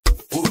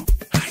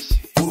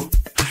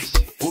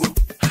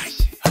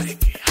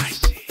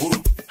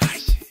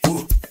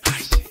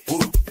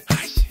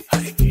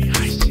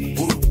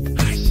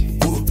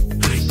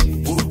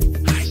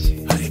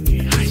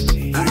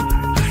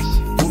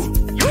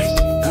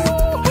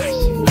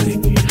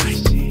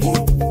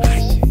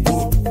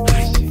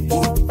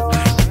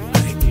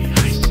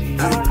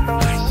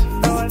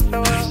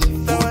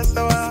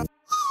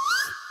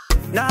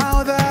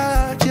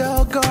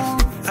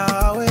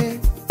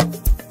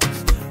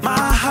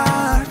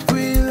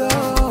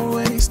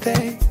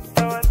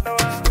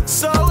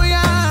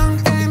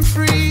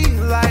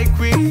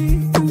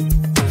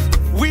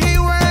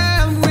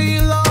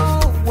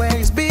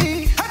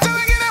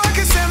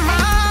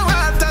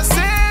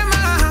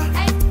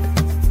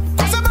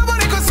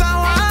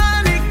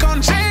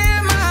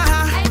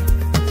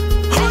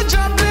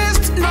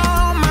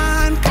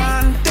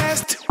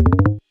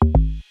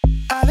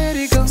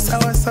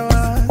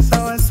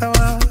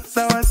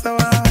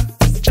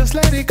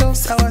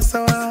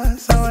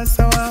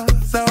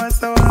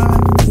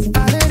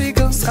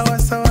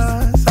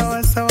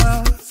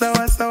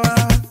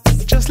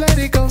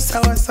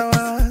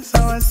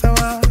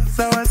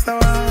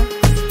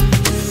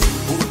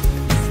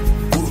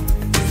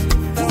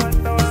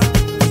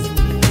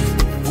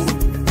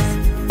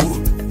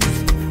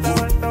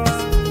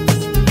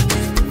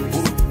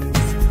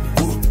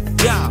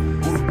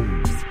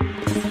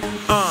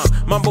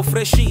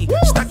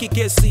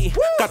kesi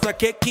kata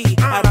keki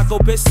arako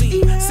pesi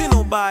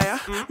sino baya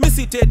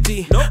misi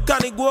teti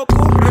kani guoku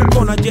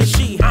kona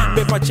jeshi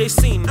paper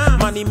chasing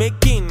money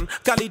making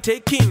kali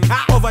taking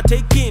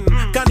overtaking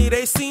kani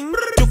racing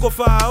tuko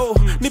fao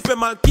nipe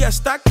malkia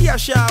stakia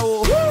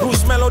shao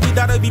Bruce Melody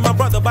that'll be my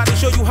brother body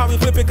show you how we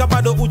flip it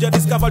kabado uja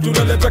discover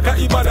tunaleta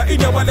ibada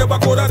inya wale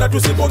wakorada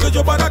tusiponge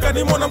jo baraka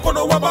ni mona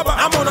mkono wa baba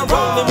I'm on a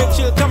roll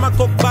nimechill kama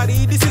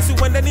kokbari this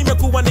is when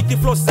nimekuwa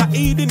nikiflow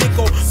zaidi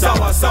niko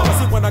sawa sawa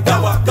si wana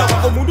gawa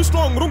omundu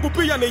strong rungu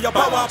pia ni ya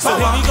power so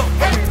here we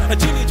go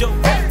Jini Jo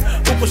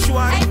uko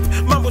shwari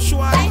mambo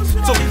shwari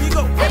so here we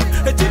go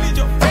Jini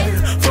Jo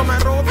from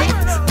Nairobi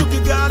to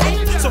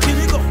Kigali so here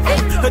we go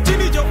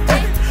Jini Jo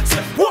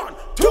say 1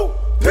 2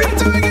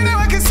 3 wengine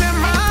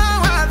wakisema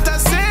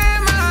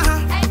watasema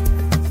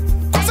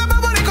kwa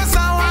sababu niko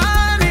sawa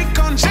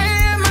niko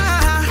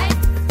njema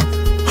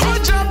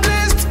hoja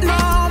blessed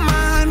no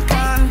man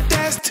can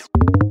test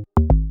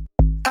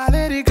I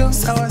let it go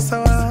sawa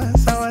sawa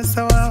sawa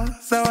sawa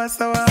sawa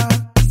sawa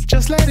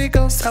just let it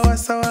go sawa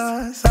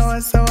sawa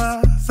sawa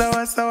sawa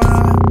sawa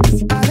sawa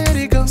I let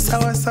it go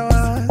sawa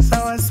sawa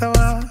sawa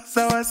sawa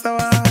sawa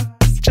sawa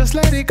just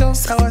let it go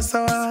sawa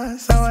sawa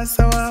sawa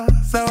sawa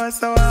sawa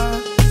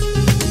sawa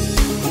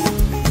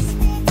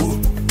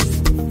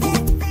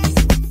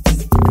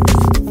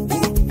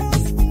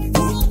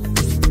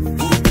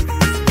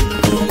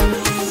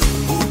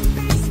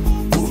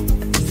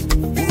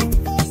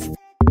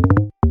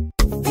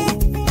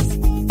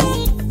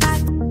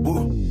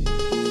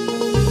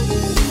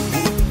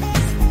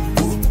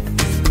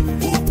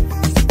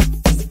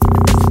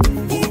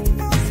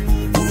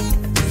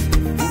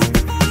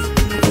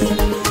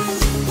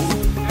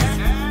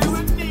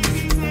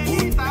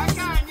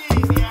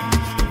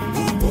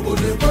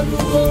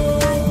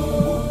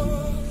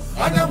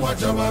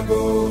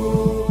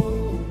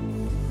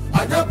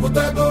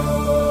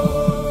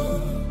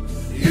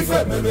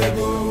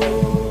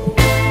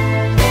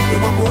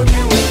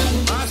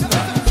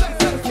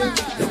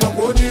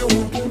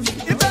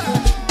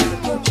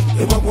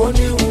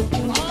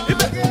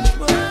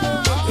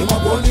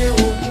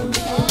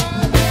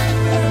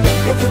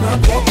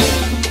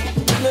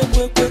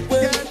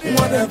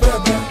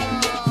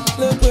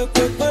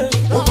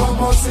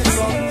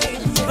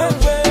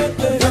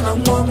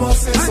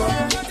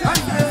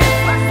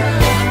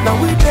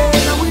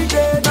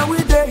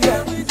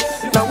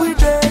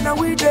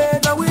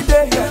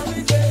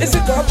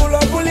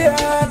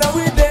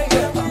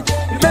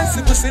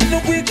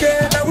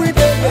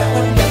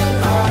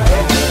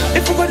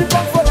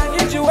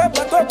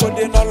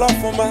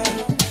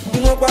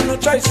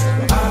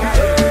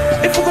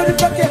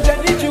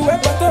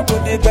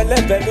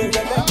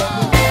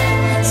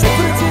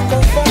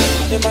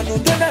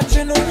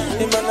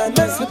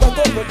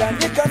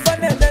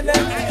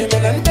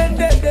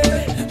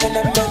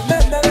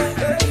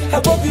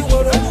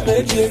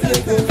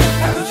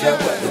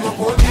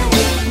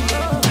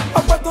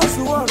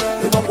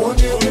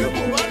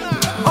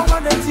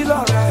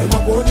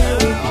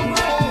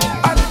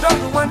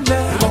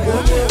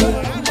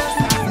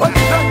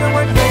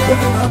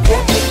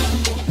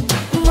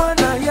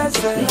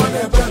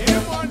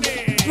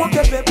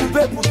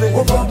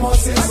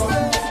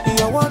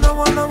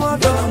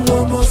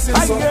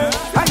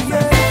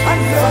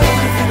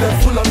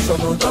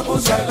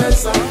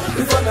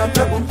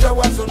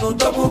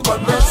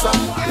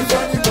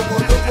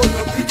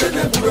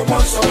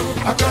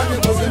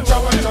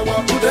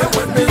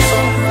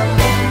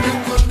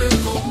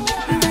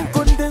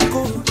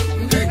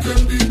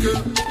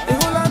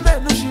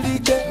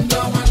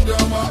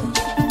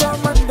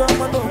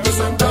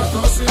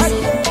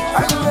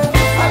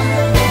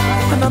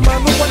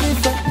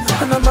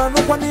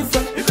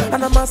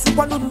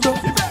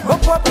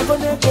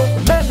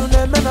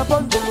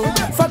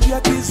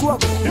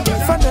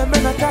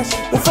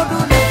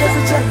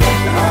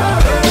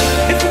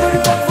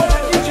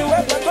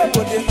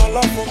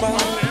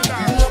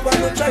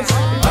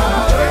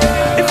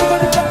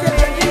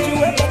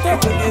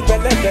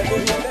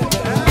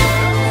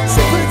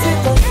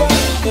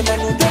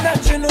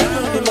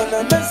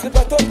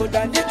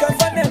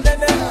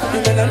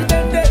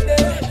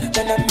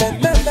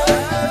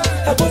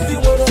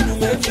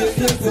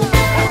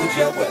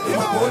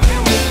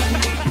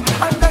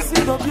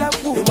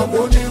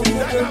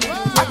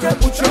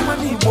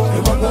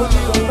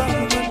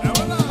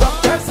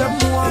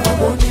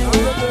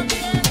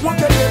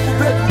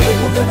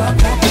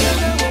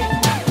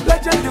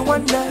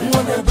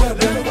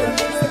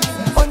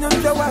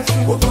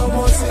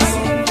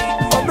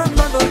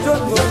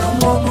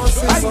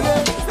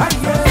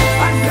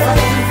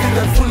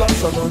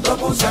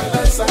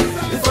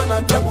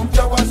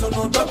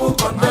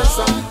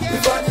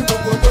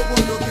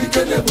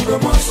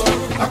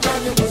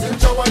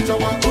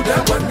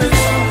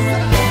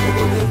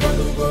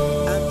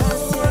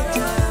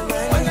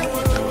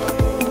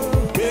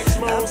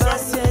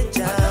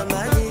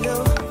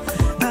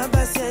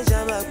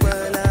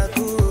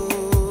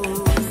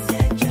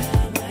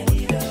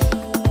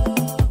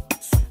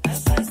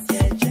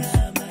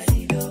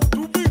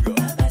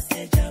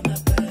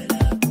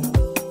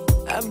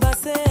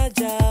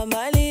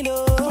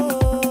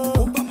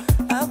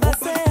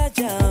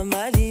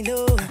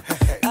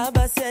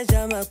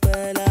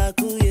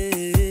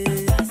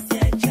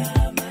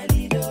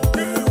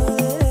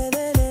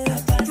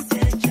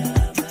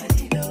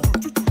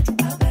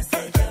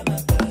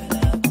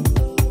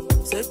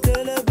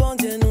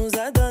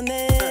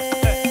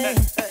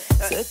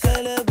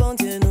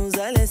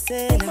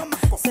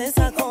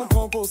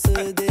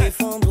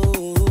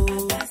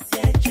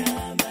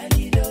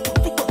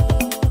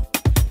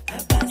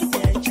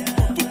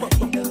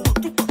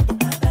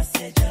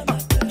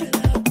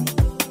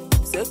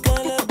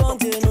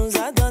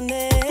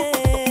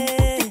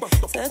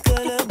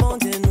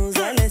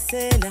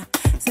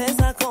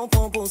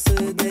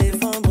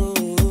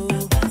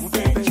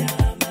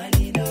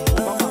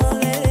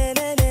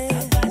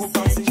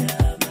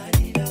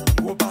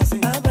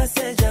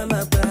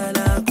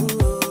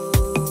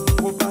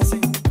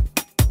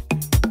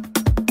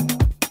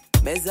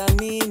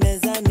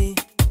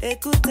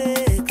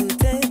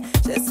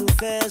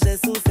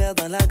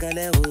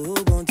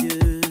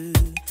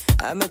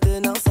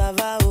maintenant ça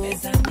va oh. Mes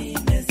amis,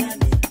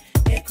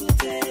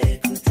 écoutez,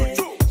 écoutez.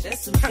 J'ai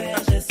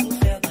souffert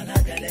dans la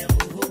galère,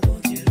 oh bon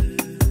Dieu.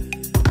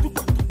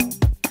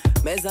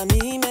 Mes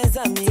amis,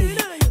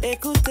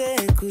 écoutez,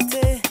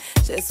 écoutez.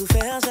 J'ai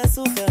souffert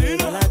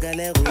dans la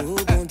galère, oh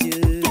bon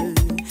Dieu.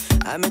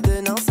 Ah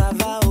maintenant ça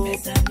va oh. Mes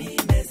amis,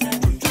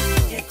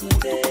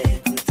 écoutez,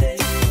 écoutez.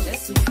 J'ai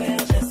souffert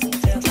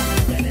dans la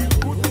galère,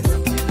 oh bon Dieu.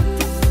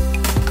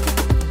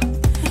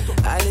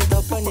 Allez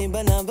topani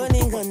bana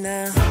boningona.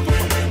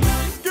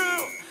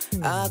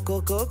 Ah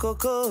coco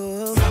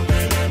coco.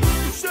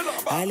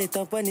 Allez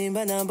topani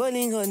bana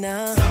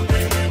boningona.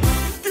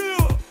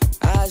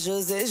 Ah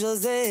José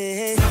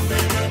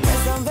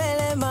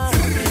Zambelema.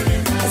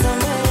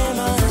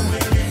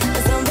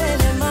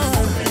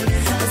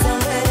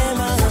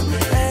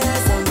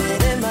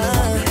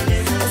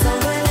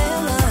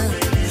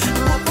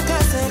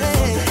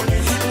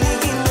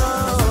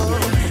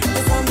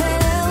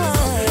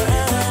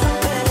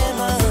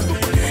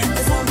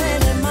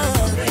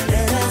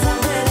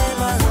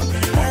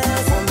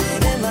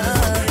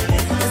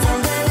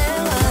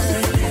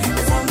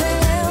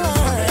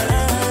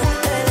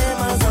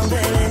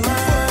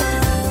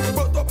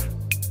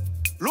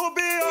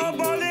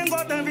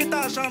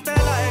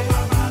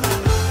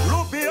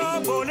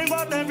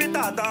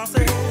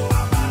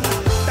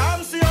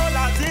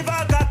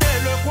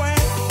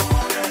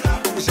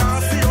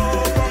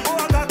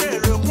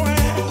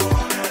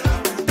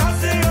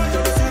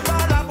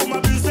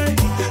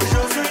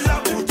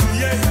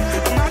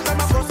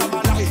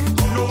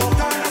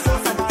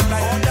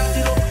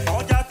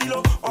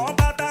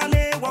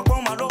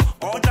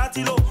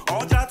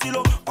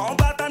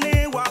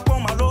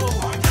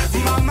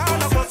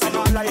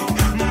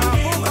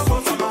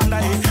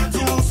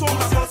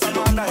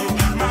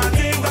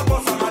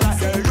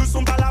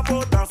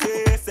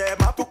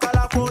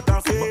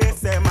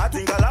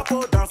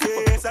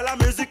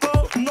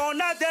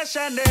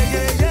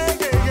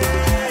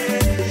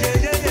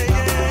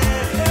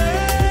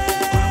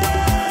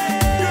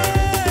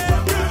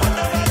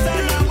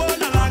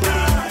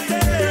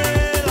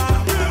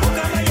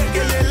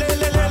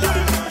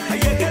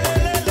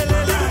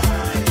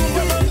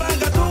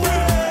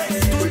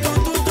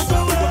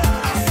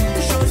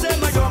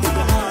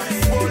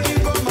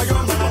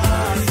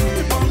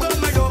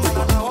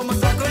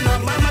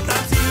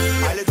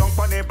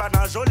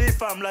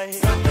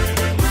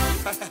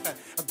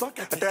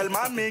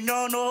 Tellement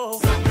mignonne, oh.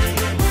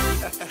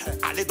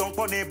 Allez donc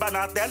pour les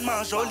bananes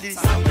tellement jolies.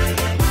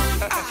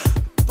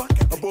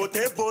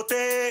 Beauté,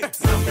 beauté.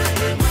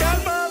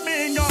 Tellement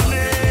mignonne,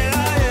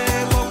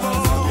 coco.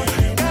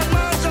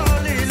 Tellement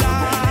jolie, là,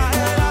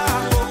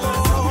 coco.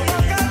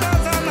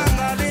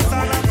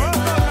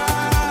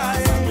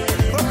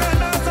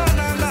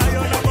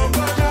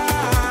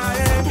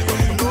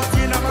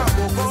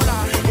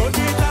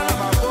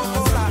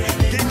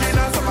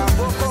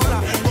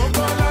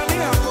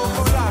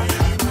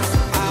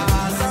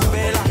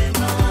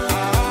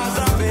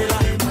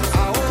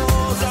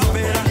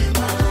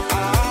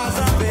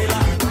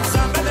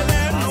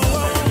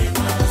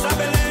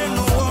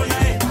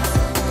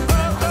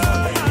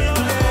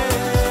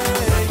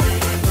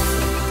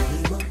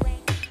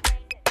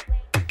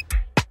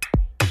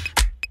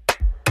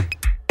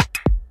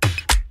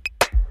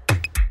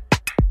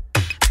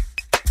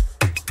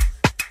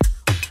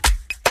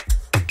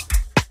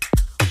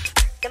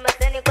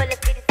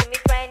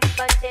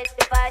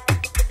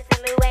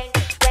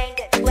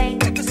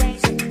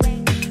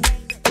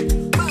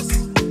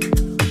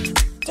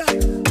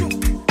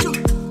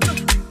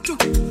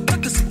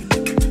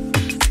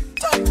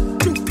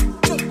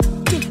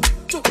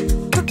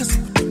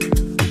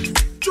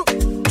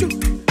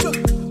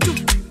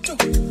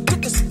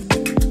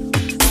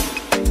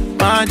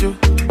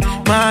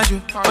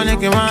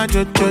 Onye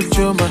majo,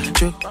 jojo,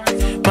 majo,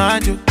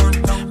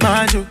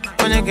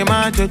 onye que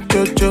majo,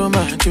 jojo,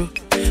 majo.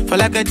 For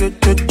like a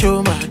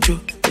jojo, majo.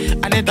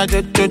 Anita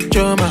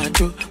jojo,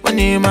 majo. When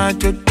you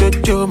majo,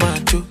 jojo,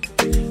 majo.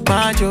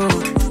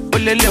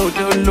 Olele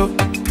odolo.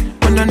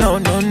 Oh no.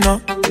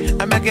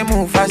 I make it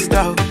move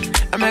faster.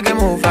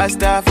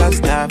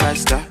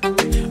 Faster.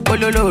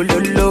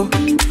 Ololo.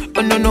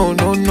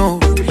 Oh no.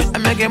 I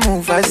make it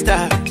move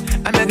faster.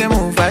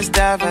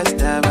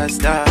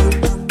 Faster.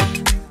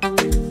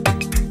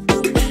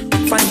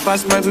 Fine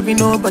past my baby,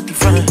 nobody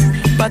fine.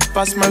 Bad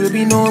past my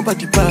baby,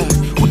 nobody bad.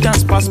 Who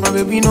dance past my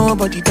baby,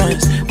 nobody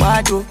dance.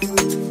 Why do?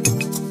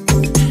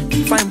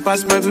 Fine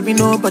past my baby,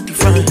 nobody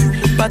fine.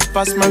 Bad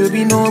past my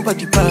baby,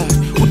 nobody bad.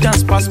 Who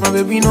dance past my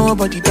baby,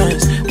 nobody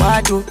dance.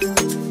 Why do?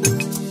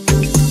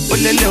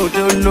 Olele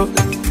odolo.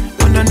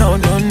 Oh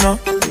no.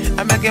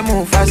 I make it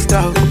move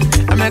faster.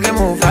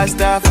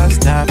 Faster.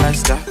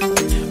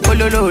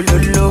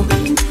 Ololo.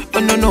 Oh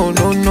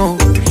no.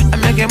 I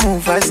make it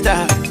move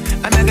faster.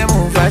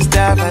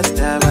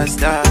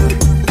 Faster.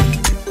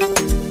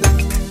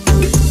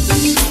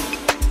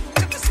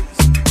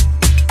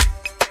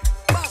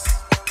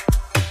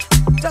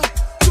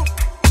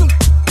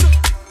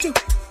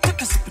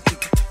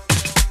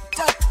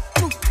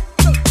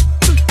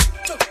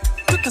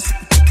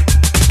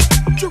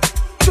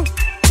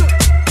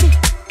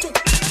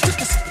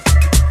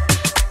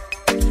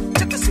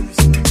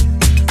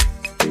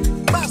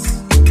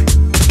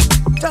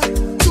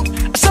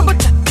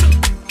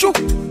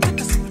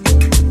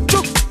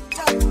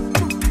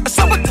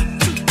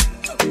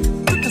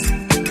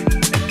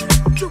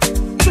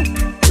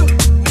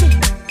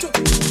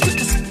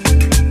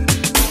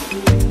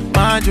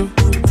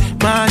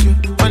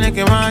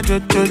 majo,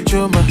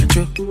 jojo,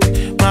 majo,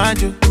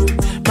 majo,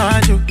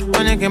 majo.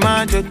 Wanna get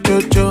majo,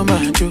 jojo,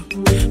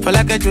 majo. For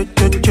like a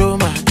jojo,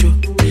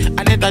 majo.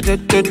 I need a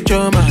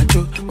jojo,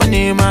 majo. When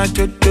you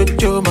majo,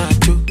 jojo,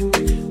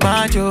 majo,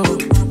 majo.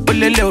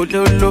 Olele,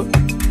 ololo.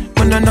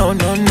 No, no,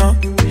 no, no.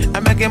 I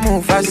make it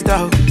move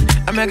faster.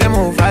 I make it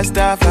move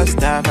faster,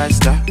 faster,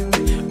 faster.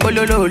 Oh,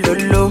 lo, lo, lo,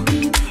 lo.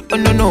 Oh,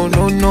 no, no,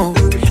 no, no.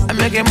 I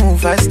make it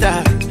move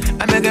faster.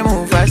 I make it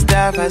move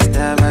faster,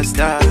 faster,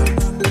 faster.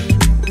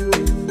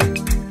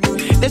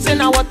 They say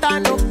now what I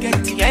no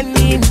get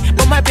any,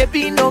 but my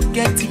baby no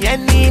get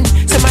any.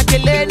 Say my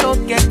kele no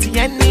get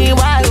any.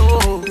 Why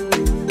oh?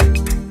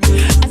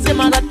 I say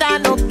my daughter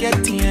no get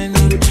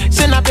any.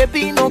 Say my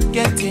baby no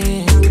get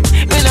any.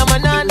 Me na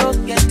mana no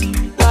get any.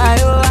 Why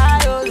oh? Why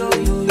oh? Yo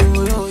yo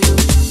yo yo yo.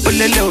 Oh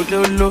le lo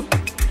lo lo.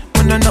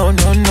 Oh no no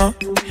no no.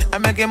 I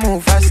make it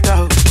move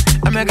faster.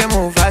 I make it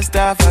move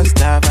faster,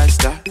 faster,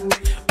 faster.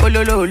 Oh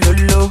lo lo lo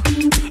lo.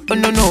 Oh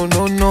no no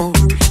no no.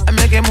 I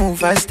make it move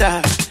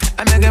faster.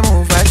 I make it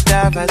move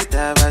faster,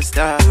 faster,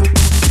 faster.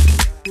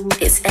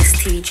 It's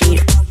STG.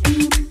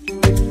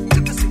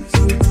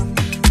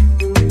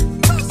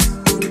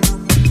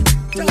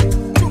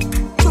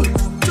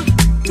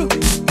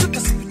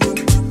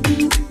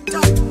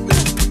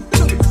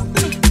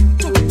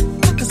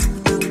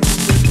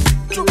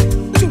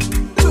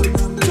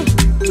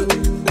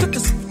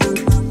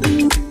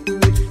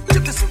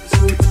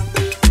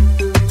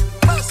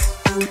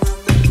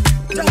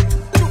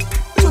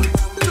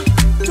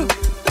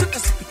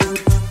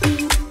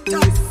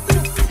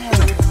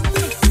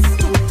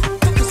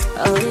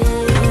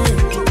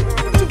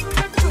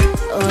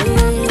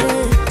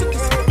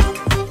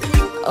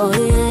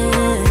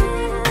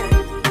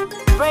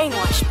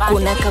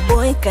 Kuna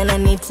kaboy kana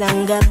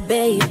nitanga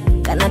babe,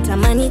 kana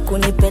tamani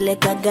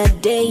kunipeleka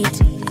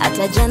date.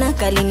 Hata jana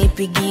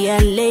kalinipigia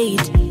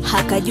late,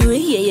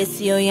 hakajui yeye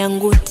sio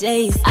yangu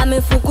taste.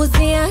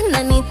 Amefukuzia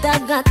na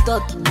nitaga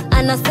toto,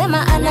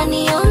 anasema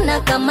ananiona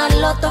kama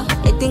loto.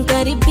 Eti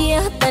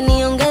nkaribia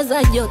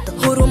taniongeza joto,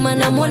 huruma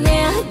na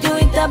monea juu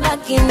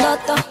itabaki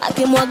ndoto.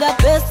 Akimwaga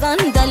pesa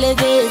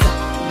ntalegeza,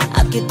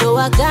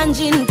 akitoa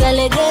ganji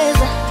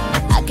ntalegeza.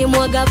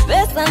 Akimwaga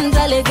pesa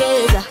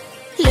ntalegeza,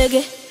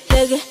 lege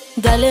lege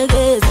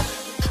ndalegeza.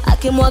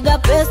 Akimwaga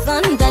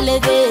pesa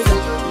ndalegeza,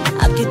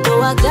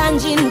 akitoa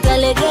ganji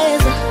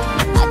ndalegeza.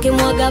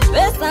 Akimwaga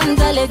pesa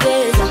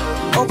ndalegeza.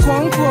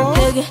 Okonkwo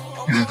lege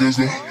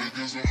legeza.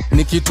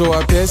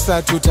 Nikitoa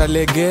pesa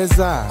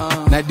tutalegeza.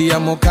 Nadia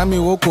Mokami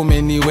woku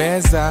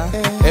umeniweza.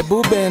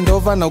 Ebu bend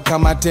over na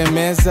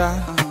ukamatemeza.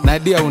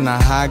 Nadia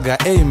unahaga,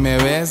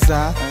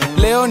 imeweza.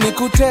 Leo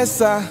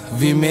nikutesa,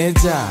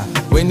 vimeja.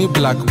 Weni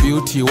black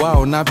beauty,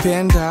 wao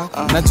napenda.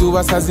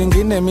 Najua saa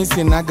zingine mi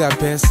sinaga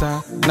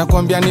pesa.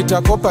 Nakwambia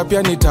nitakopa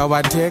pia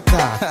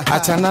nitawateka.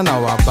 Achana na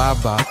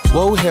wababa,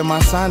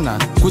 wauhema sana.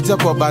 Kuja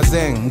kwa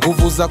bazeng,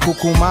 nguvu za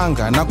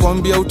kukumanga.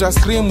 Nakwambia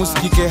utascream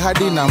usikike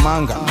hadi na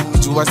manga.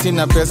 Jua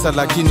sina pesa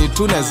lakini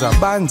tuneza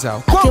banja.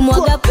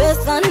 Akimwaga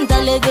pesa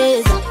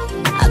ndalegeza,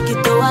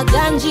 akitoa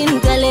ganji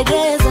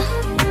ndalegeza.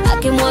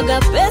 Akimwaga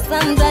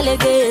pesa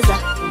ndalegeza,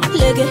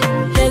 lege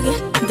lege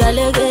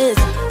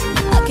ndalegeza.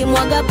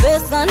 Akimwaga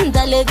pesa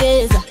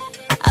ndalegeza,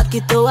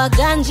 akitoa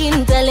ganji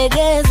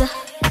ndalegeza.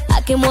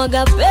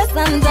 Akimwaga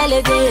pesa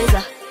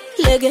ndalegeza,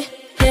 lege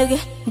lege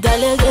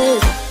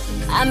ndalegeza.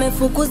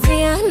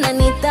 Amefukuzia na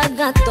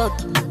nitaga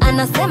toto,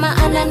 anasema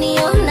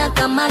ananiona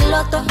kama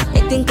loto.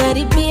 Eti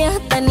nkaribia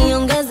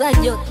taniongeza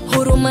joto,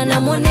 huruma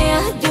na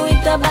monea juu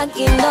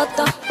itabaki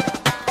ndoto.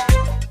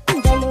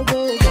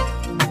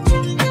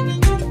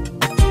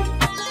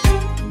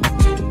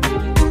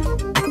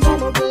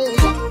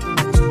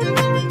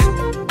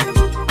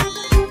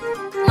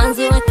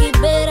 Manzi wa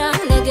Kibera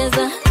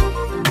legeza,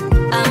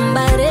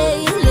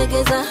 Ambarei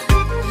legeza,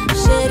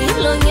 Sheri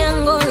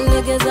Lonyango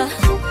legeza.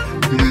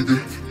 Lege,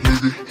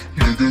 lege,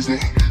 legeza.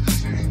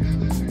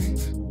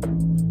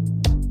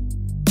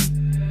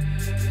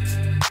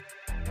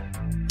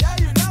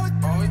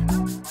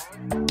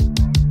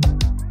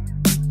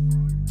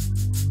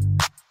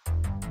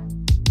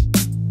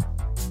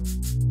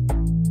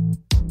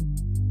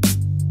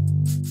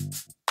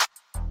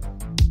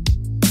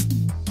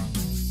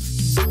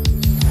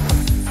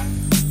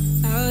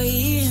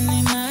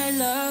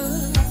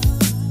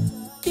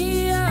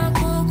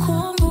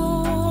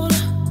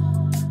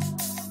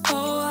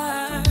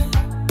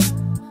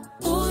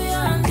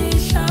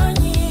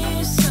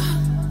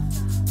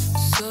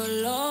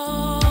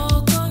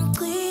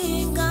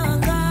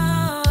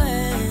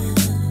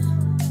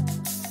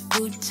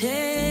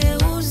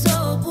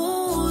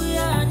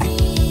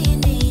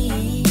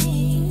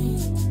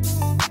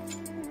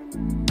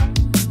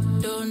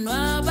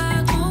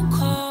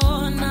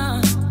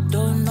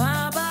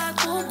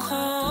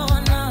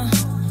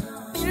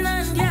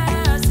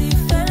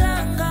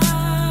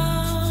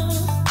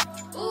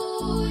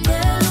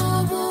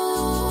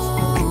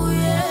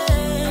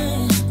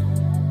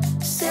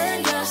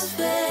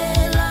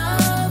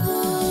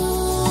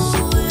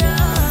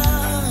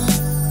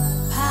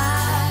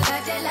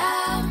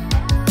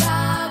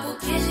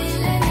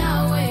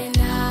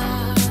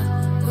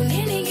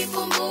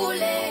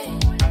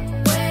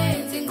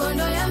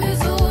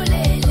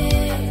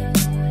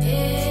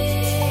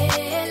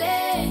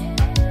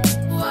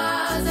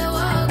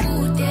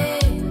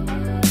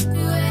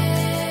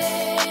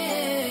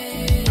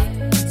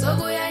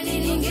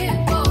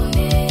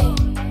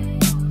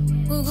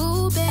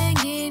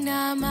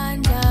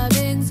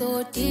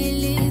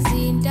 sodili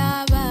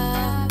izindaba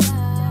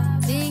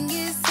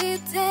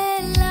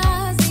zingisithela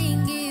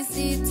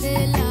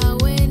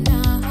wena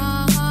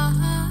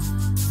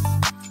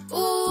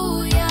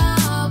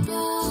uyabuya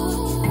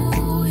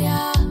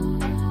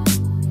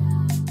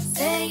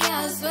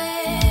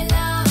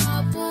seyazwela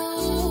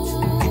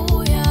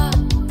buya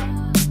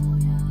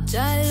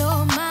jalo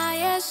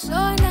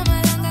mayeshona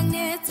malanga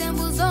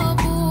kunethemba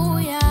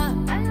uzobuya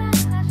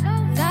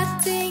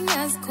ngathi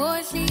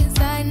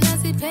ngiyazikhohlisa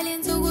nasiphela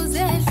insuku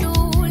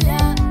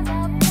zedlula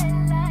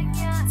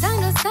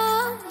thando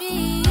sami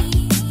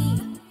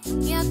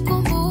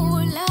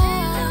ngiyakhumbula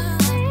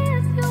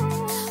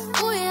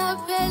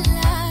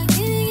uyaphela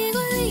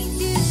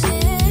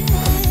ngikulindile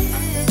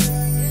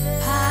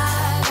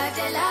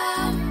phakade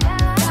lami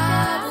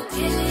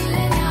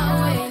kabuphilile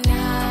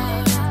nawena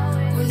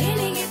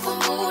unini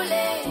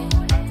ngikhumbule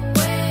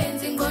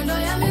wenza ingqondo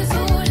yami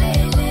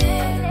izulele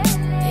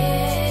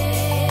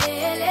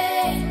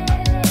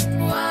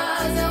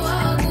waze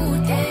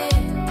wakude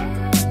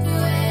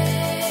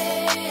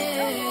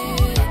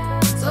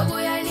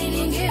sobuya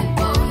nini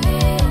ngikubone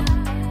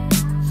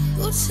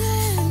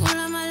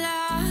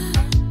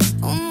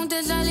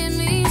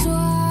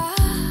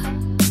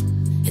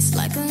it's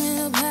like a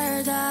little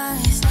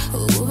paradise.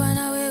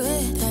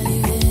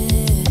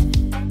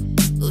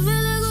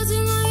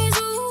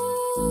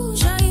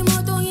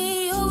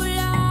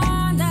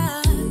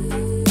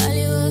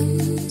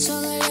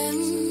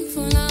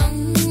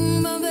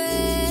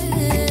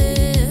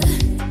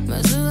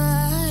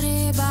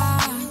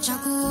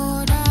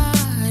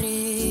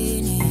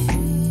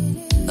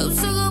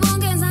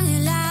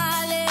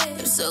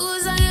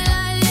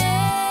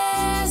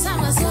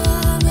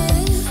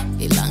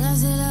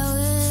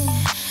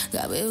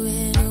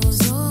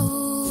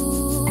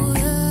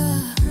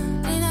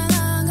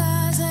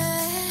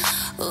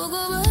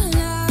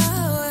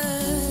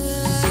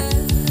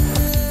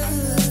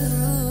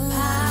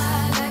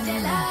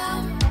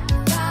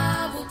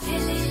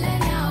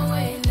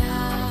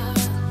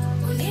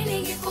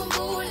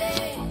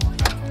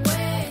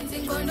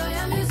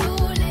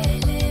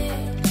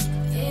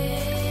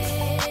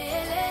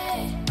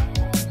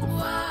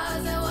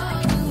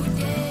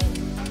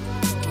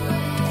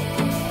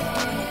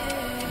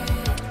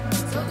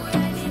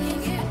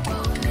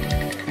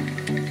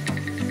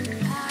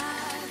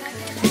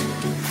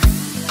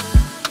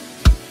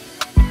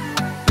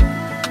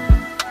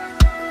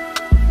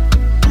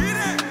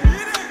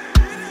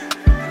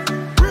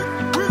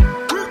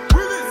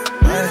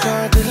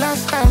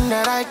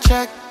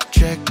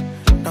 check.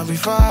 Now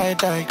before I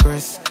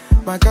digress,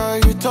 my girl,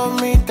 you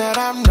told me that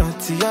I'm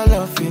not your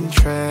love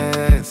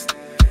interest.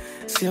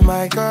 See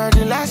my girl,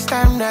 the last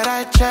time that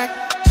I check,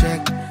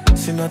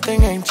 see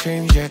nothing ain't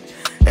changed yet,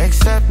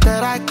 except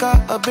that I got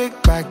a big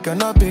bag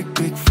and a big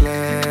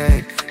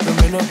flag. Don't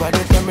make nobody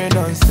tell me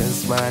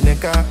nonsense, my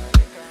nigga.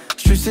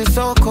 Streets is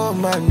so cold,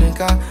 my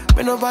nigga.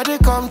 May nobody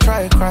come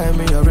try cry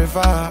me a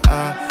river.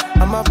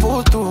 I'ma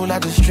pull through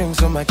like the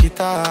strings on my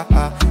guitar.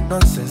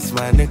 Nonsense,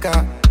 my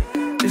nigga.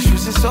 The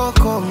streets is so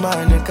cold, my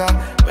nigga.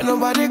 May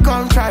nobody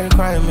come try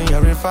cry me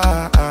a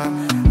river.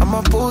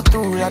 I'ma pull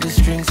through like the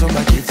strings on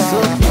my guitar. It's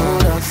so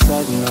cold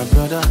outside, my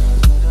brother.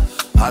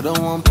 I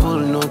don't want pull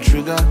no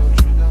trigger.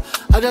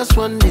 I just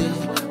want it,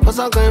 cause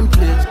I'm going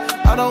place.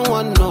 I don't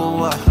want no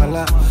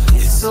wahala.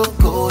 It's so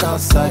cold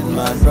outside,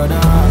 my brother.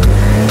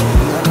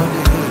 I know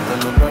the hate on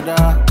no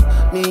brother.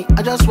 Me,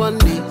 I just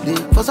want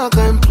it, cause I'm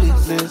going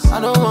places. I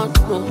don't want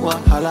no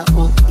wahala.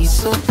 Oh, it's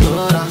so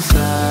cold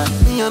outside.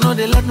 Me, I know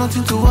they let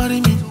nothing to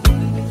worry me.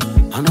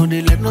 I know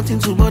they let nothing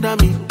to bother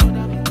me.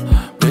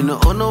 Me no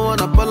owe no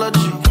one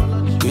apology.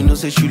 You know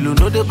say she no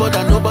they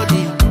bother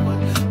nobody.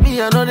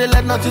 Me, I know they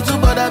let nothing to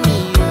bother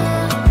me.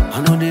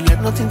 I know they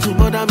let nothing to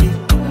bother me.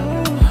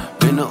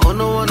 Me no owe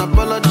no one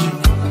apology.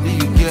 Do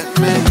you get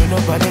me? May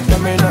nobody tell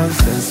me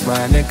nonsense,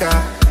 my nigga.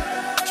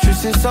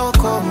 Streets is so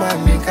cold, my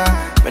nigga.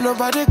 May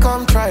nobody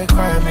come try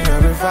cry me a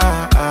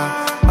river.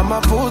 I'ma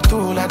pull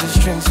through like the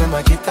strings on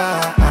my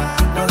guitar.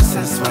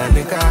 Nonsense, my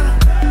nigga.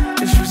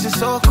 The streets is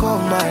so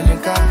cold, my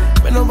nigga.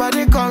 May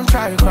nobody come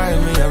try cry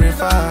me a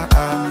river.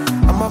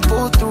 I'ma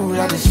pull through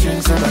like the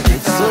strings on my guitar.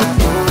 It's so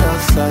cold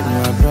outside,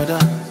 my brother.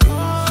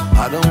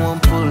 I don't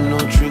want pull no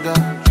trigger.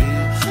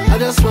 I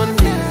just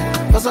want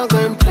it, cause I'm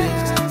going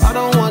place. I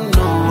don't want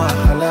no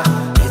wahala.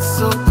 It's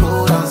so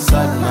cold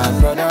outside, my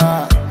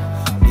brother.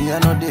 Me, I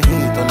know the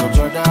hate on no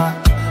brother.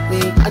 Me,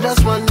 I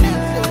just want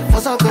it,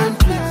 cause I'm going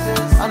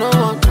place. I don't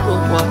want no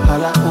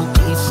wahala.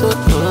 Oh, it's so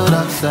cold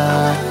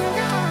outside.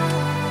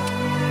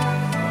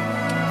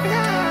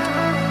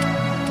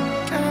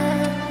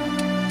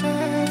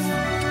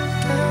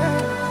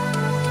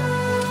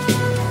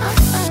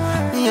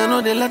 I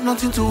know they let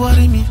nothing to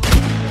worry me.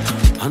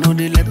 I know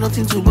they let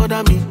nothing to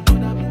bother me.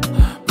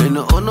 Me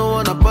no owe no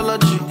one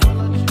apology.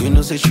 You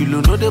know say she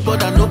no they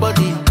bother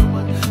nobody.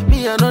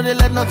 Me, I know they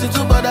let nothing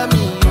to bother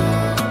me.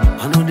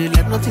 I know they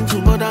let nothing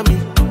to bother me.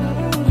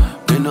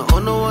 Me no owe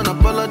no one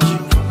apology.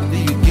 Do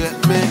you get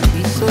me?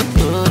 It's so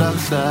cold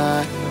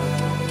outside.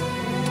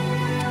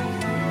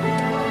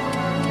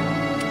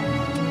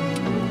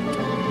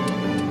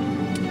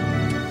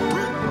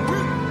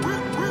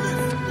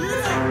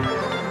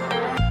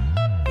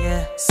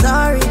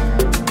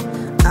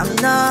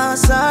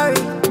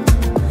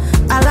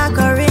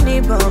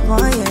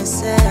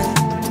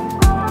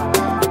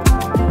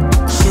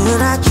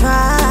 I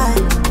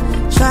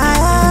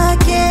try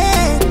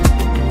again,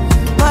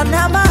 but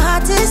now my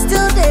heart is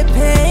still they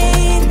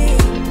pain me.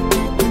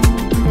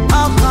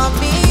 Oh,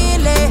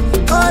 Camille,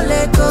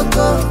 ole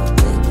coco,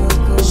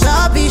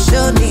 Shabi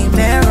shoni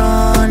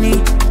meroni,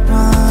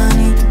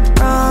 Ronnie.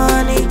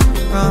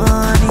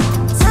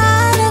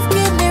 Tired of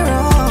getting it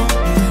wrong.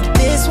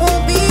 This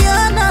won't be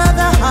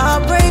another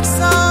heartbreak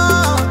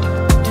song.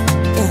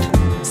 Yeah.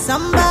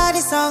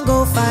 Somebody's song go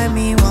find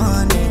me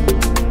one day.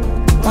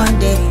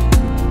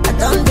 I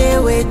don't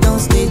dare wait, don't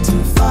stay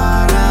too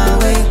far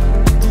away.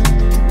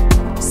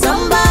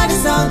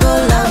 Somebody's song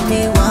go love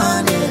me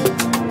one day.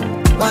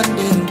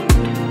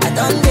 I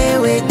don't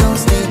dare wait, don't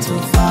stay too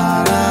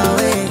far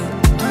away.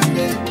 One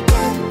day.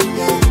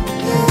 Yeah.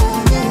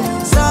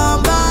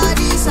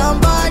 Somebody's song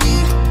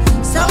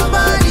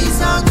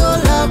go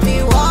love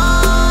me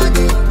one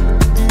day.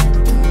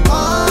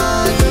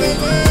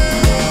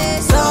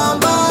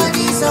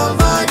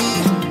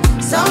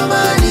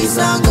 Somebody's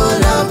song go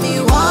love me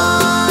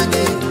one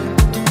day.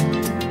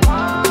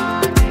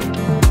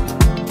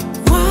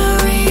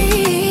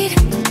 Worried,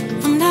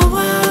 I'm not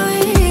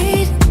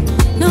worried.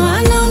 No, I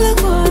know the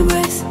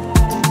progress.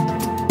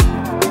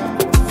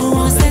 Who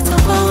wants to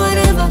talk about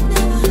whatever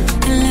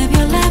and live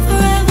your life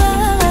forever?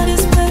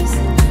 This place,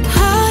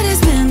 heart has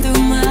been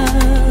through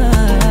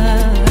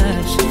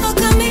much. Oh,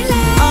 Camille,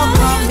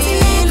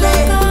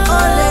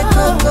 ole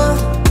coco,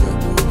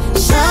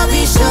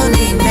 Shabi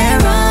shoni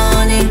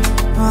meroni,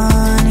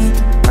 Ronnie.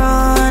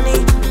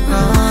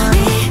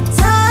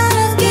 Tired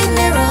of getting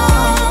it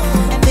wrong,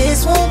 and this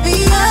won't be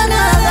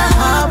another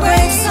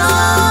heartbreak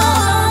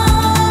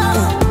song.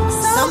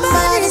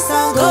 Somebody's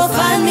song go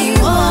find me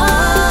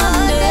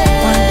one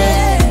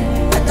day.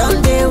 I don't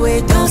dare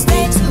wait, don't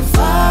stay too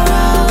far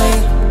away.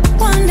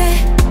 one day.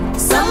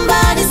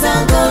 Somebody's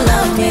song go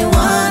love me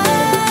one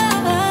day.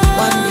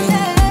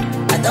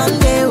 I don't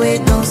dare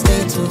wait, don't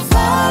stay too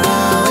far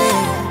away.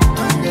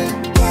 One day.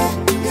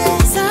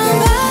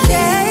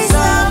 Somebody's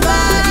song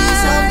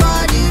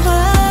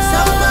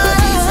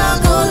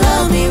go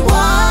love me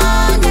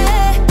one day.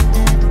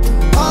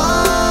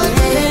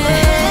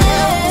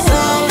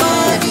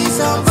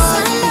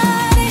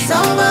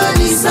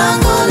 Somebody's song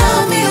go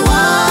love me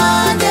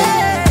one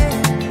day.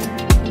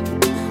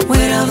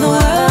 Weight of the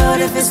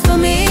world if it's for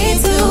me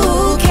to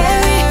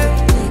carry.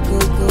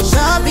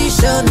 Shabi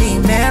shoni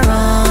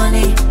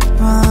meroni,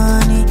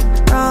 Ronnie.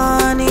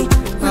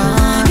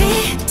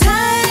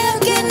 Tired of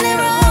getting it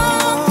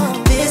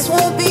wrong. This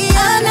won't be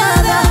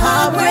another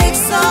heartbreak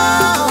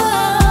song.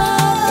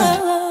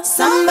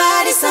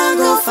 Somebody's song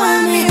go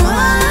find me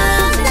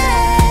one day.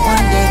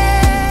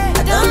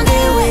 I don't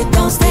dare wait,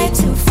 don't stay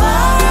too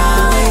far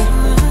away.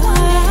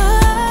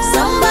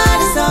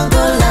 Somebody's song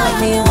go love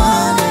me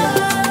one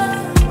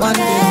day.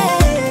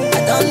 I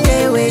don't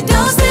dare wait,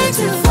 don't stay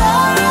too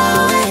far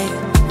away.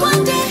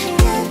 One day.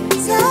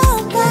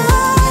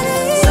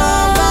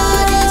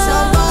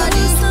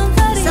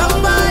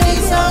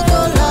 Somebody's song go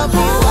love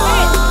me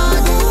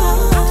one day.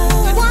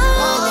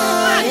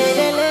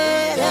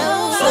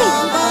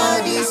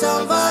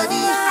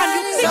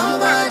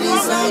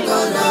 Somebody's song go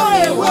love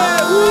me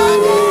one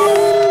day.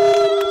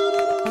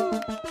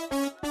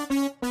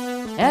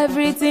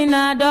 Everything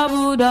a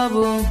double.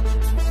 Double.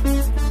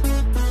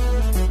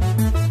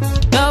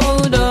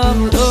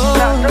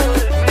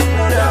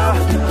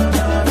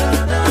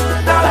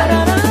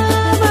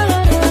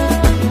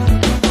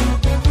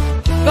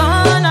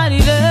 Gone are the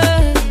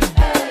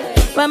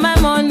days when my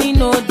money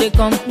no dey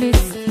complete.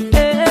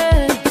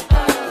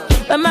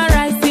 When my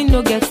rising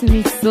no get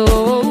me so.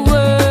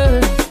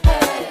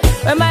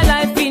 When my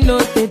life be no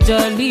dey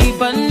jolly,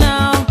 but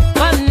now.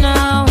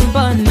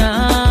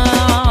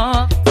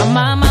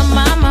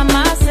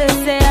 Mama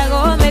say I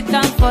go make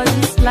am for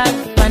this life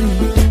funny.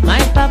 My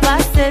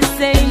papa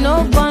say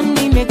no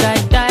bunny make I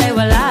die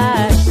while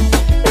I.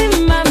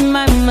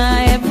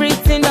 My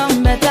everything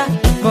done better,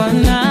 but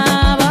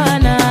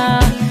now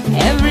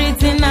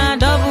everything na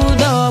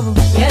double.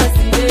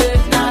 Yesterday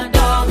na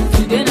double,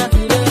 today na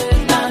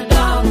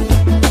double,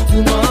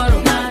 tomorrow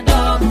na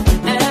double,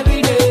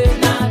 every day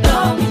na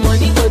double.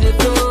 Money go dey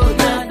flow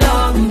na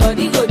double,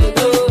 body go dey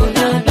go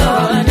na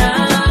double.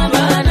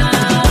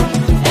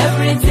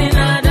 Everything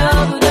na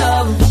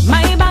double.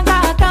 My bank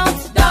account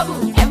double,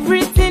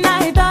 everything I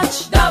touch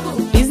double.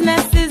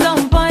 Business is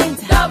on point.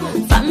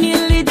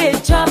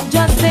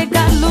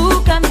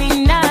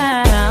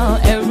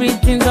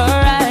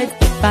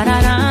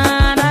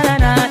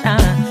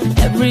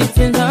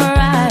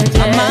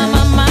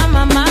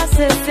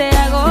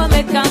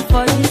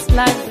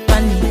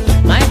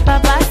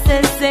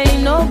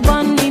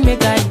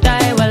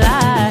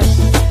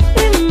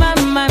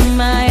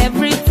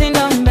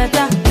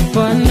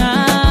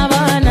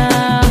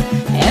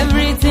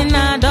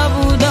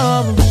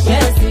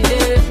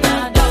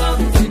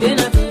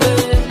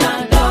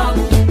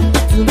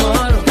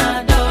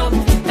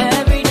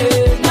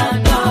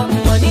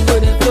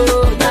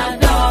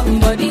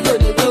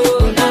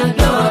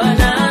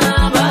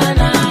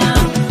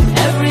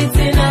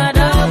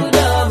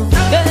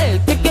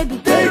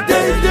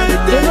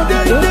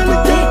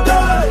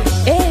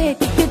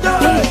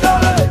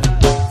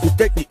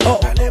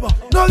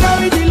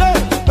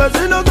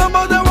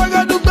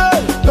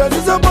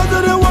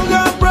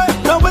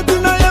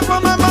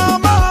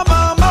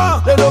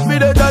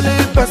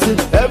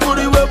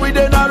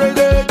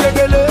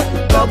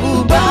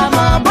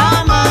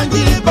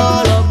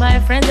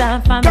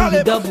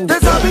 double. They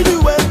sabi the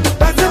way.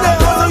 Person they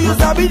hustle, you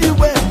sabi the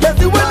way.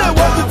 Person when they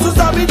want you to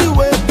sabi the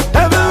way.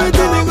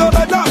 Everything they go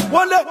better.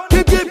 One day,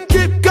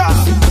 keep gas.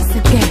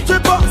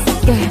 Triple,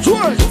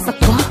 twerk,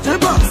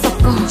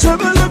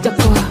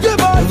 triple,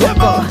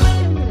 give up.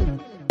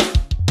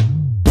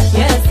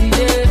 Yes,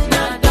 today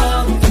not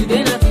dog.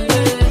 Today not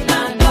today,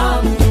 not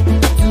dog.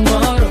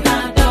 Tomorrow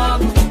not dog.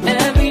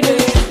 Every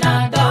day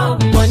not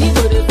dog. Money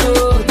go to go,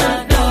 not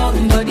dog.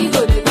 Body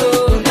go to go,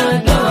 not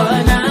dog.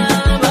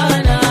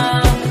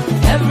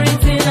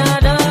 Everything not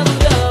dog.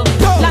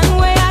 Long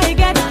way I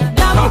get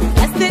double.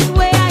 Estate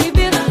way I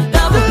build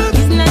double.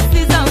 Business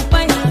is on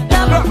point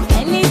double.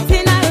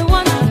 Anything I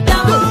want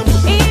double.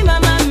 In my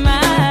mama,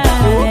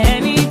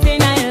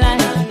 anything I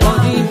like.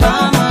 Body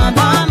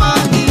bama,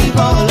 give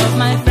all of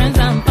my friends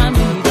and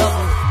family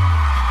double.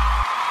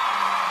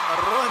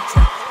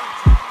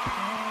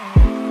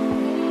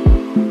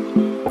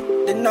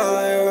 The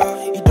Naira,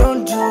 you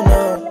don't do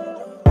now.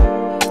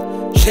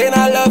 Shane, I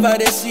love how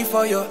they see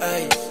for your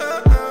eyes.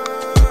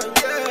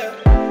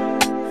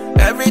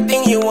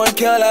 Everything you want,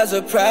 girl, has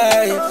a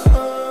price.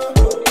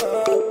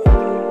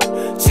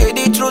 Say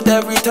the truth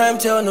every time,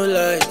 tell no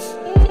lies.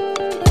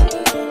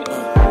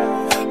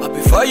 But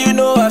before you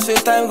know, I say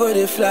time go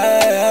they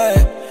fly.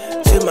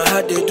 Say my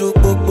heart they do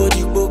bobo,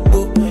 the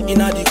bobo,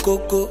 inna the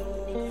coco.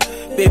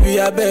 Baby,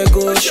 I beg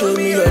go show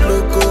me your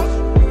logo.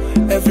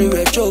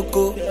 Everywhere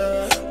choco,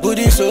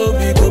 booty so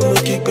big, go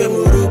kick me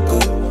morocco.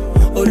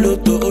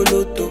 Oloto,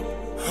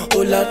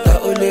 olata,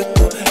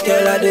 oleko,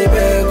 girl I dey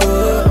beg go.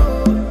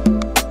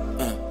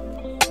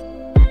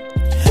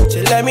 So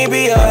let me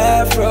be your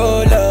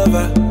Afro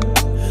lover,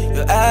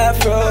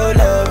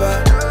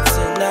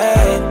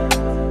 tonight.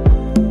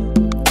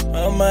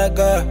 Oh my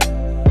God,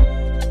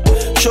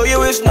 show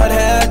you it's not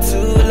hard to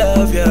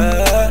love ya.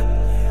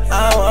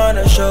 I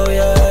wanna show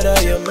you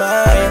that you're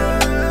mine.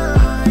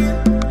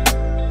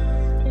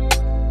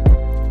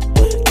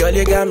 Girl,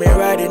 you got me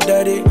riding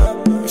dirty,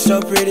 you're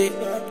so pretty.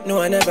 No,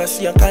 I never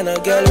see a kind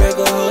of girl who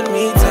go hold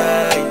me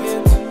tight.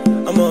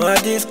 I'm on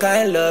this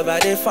kind of love I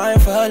define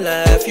for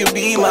life. You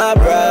be my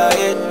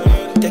bride,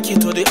 take you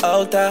to the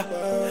altar.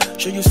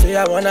 Show you say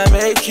I wanna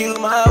make you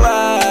my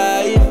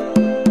wife.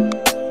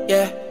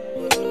 Yeah,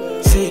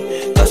 see,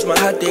 cause my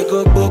heart they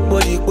go bobo,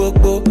 the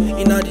bobo,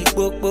 inna the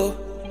bobo.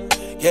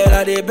 Yeah,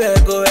 I they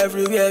beg go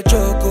everywhere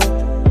choco.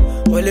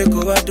 Ole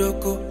go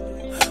adoko,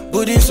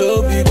 booty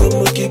so big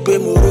go kick me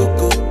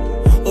morocco.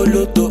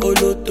 Oloto,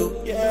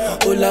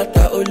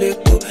 olata,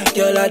 oleko,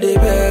 girl I they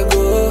beg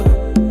go.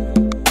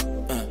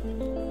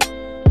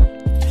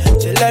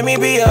 So let me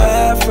be your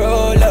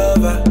Afro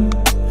lover,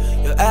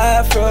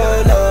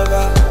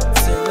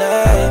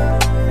 tonight.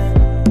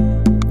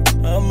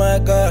 Oh my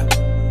God,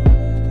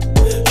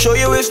 show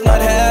you it's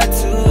not hard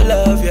to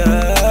love ya.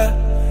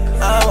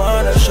 I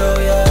wanna show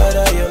ya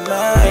that you're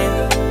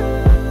mine.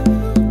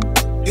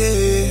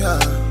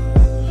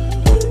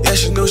 Yeah,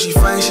 she know she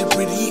fine, she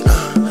pretty,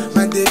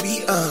 my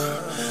baby,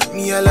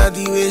 me I love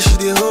the way she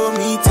dey hold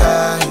me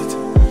tight.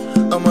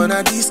 I'm on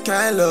a this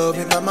kind love,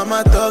 and my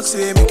mama talk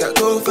say make I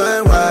go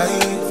find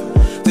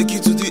wife. Take you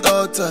to the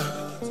altar,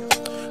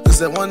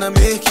 cause I wanna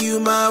make you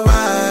my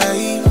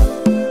wife.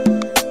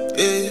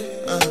 Yeah,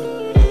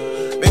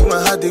 make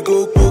my heart they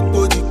go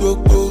poco, the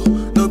poco,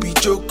 no be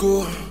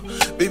choco.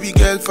 Baby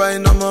girl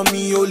fine, I'm on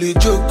me only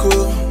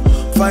choco.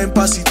 Fine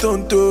pass it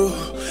tonto,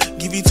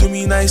 give it to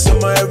me nice,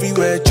 summer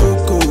everywhere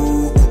choco.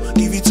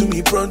 Give it to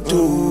me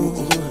pronto,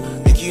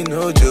 make you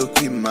no joke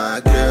with my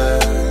girl.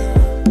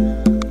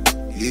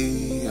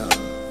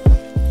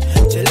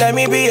 So let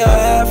me be your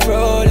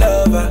Afro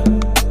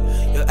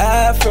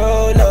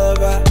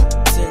lover,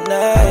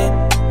 tonight.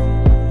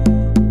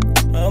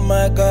 Oh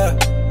my God,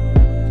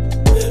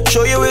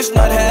 show you it's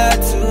not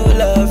hard to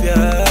love ya.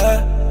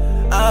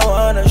 I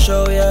wanna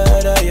show ya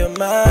that you're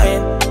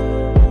mine.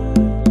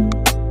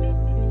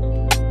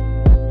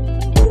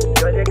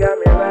 Girl, you got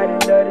me riding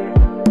dirty,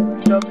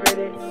 so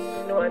pretty.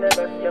 No, I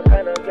never see a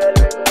kind of girl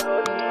who go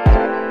hold me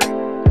tight.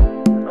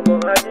 I'm on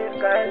this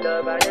kind of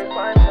love I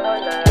define for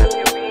life.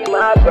 You be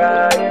my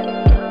bride,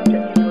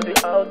 take you to the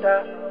altar.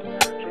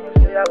 Show you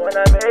say I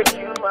wanna make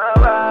you my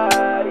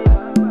wife.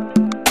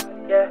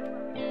 Yeah,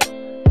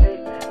 hey,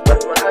 but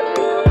my heart is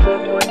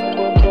bobo,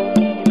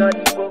 not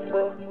the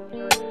bobo.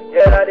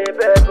 Yeah, I dey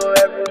beg go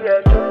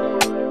everywhere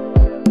choco.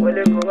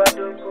 Ole go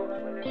adoko.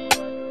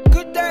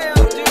 Good day,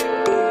 I'm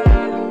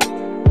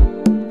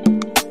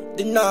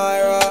the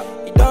Naira,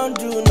 you don't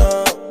do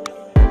now.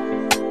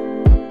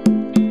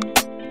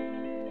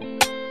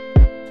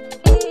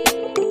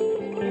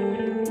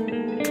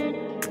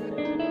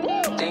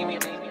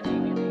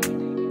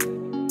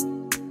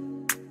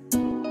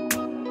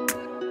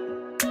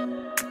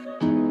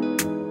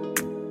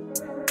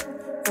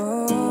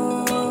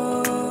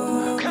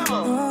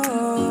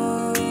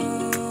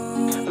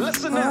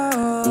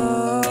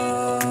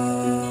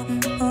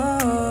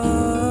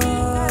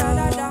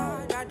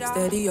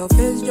 Steady your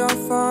face, your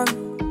phone.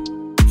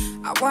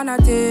 I wanna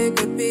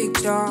take a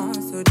picture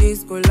so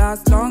this could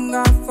last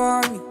longer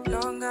for me.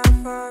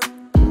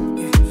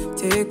 Yeah.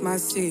 Take my my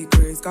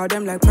secrets, got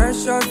them like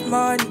precious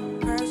money.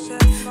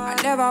 I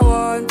never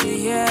want to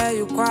hear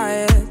you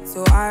quiet,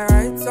 so I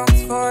write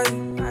songs for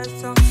you.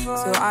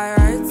 So I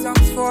write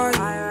songs for you.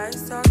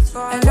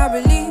 And I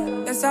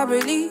believe, yes I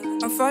believe,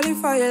 I'm falling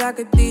for you like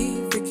a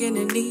thief, breaking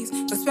the knees.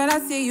 Cause when I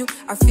see you,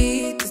 I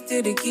feel to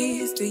steal the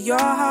keys to your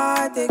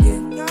heart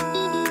again.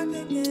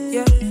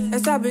 Yeah,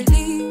 yes I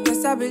believe,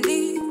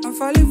 I'm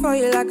falling for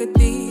you like a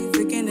thief,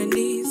 breaking the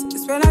knees.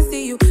 Cause when I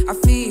see you, I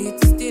feel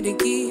to steal the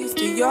keys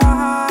to your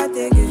heart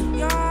again.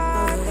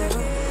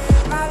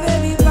 My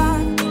baby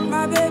bad,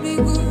 my baby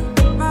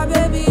good, my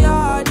baby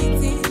all the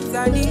things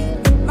I need.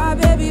 My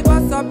baby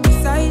bust up the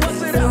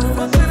silence, my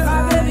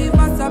baby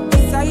bust up the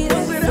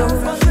silence.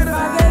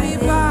 My baby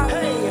bad,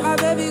 my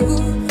baby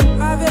good,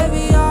 my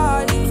baby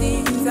all the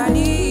things I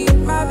need.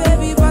 My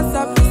baby bust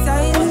up the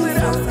silence,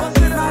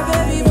 my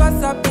baby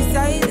bust up the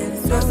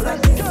silence. So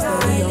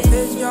your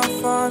face your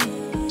phone,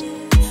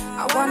 I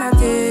wanna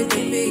take a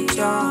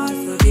picture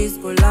so this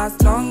could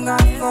last longer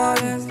for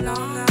you.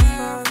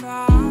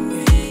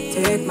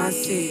 Take my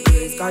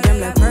secrets, got them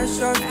like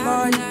precious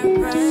money. I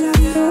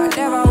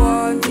never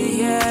want to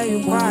hear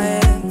you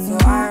quiet, so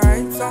I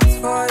write songs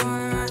for you.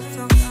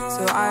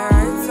 So I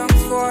write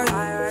songs for you.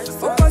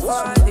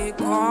 Opposition, they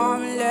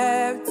come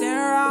left and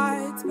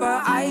right,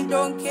 but I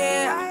don't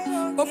care.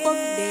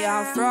 They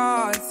are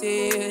front,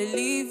 say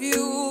leave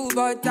you,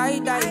 but I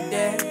die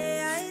there.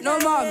 No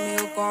more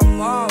milk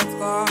come out,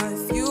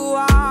 cause you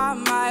are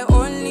my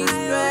only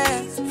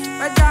strength.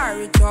 But I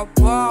reach up,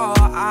 oh,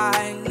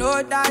 I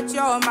know that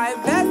you're my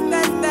best. And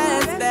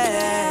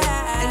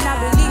I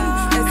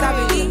believe, yes I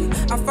believe,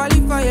 I'm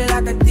falling for you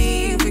like a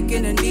thief,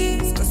 breaking the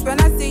knees. Cause when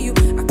I see you,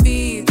 I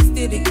feel to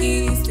steal the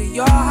keys to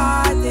your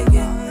heart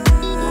again.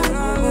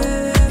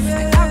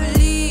 And I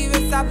believe,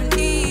 yes I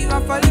believe,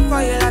 I'm falling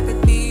for you like a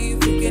thief,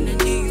 breaking the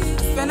knees.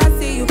 Cause when I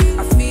see you,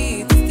 I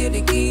feel to steal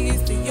the keys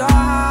to your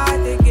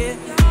heart again.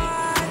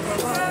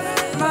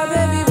 My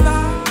baby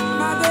bad,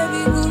 my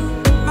baby good,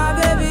 my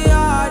baby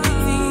all the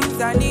things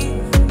I need.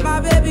 My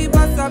baby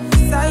bust up the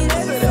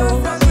silence,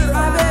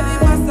 my baby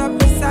bust up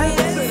the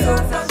silence.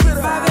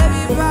 My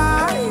baby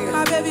bad,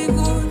 my baby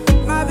good,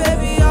 my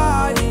baby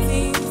all the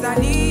things I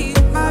need.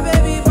 My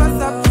baby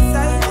bust up the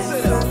silence,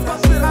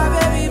 my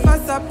baby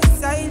bust up the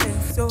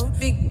silence. So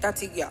big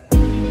dirty girl.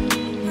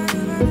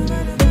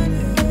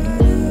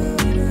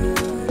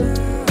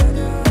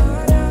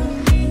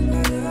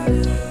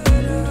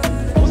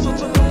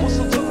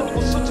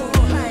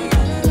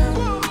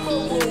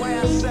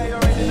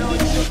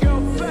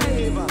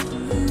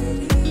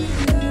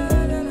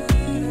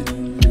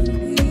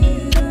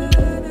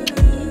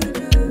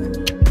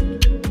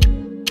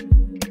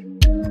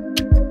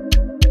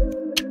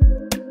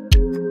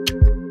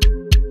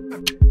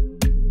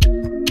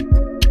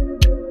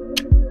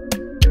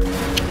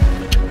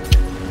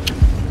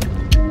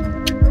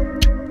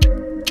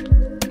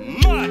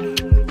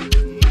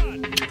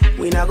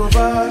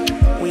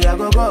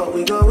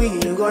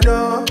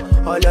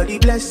 All of the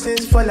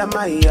blessings fall on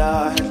my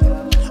yard.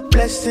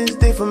 Blessings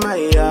stay for my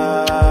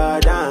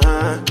yard.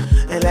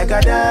 And like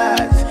a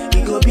that,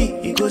 you go be,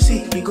 you go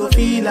see, you go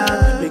feel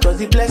because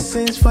the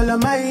blessings fall on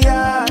my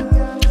yard.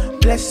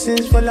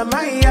 Blessings fall on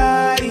my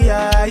yard.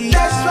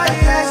 That's why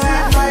I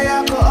sip my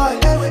alcohol.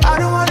 I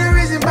don't wanna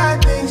reason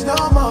bad things no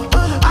more.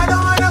 I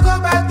don't wanna go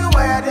back to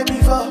where I did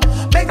before.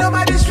 Make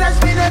nobody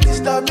stress me, not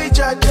disturb me,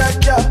 cha.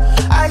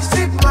 I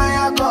sip my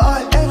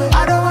alcohol.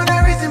 I don't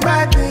wanna reason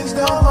bad things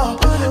no more.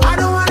 I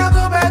don't wanna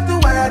go back to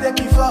where I did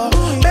before.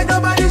 Make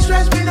nobody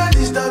stress me, not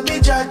disturb me,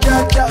 cha.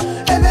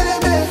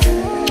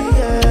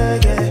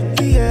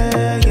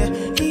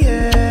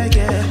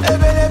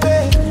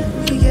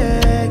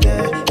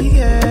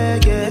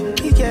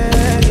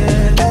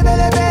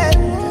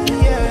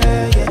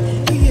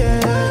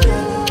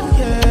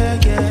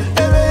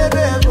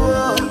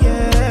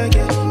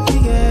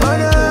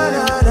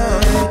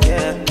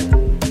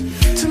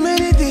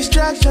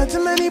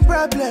 Too many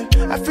problems.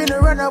 I finna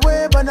run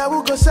away, but I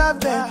will go solve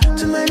them.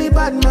 Too many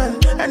bad men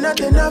and not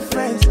enough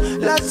friends.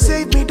 Lord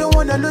save me, don't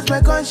wanna lose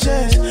my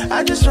conscience.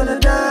 I just wanna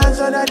dance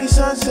under the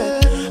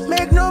sunset.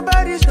 Make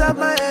nobody stop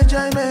my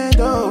enjoyment.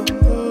 Oh,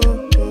 no.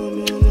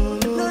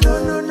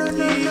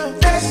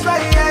 That's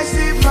why I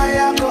sip my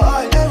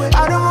alcohol.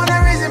 I don't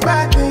wanna reason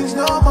bad things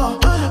no more.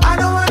 I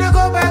don't wanna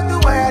go back to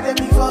where I did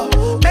before.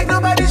 Make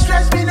nobody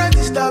stress me, not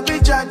disturb me,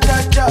 cha.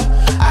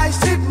 I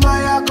sip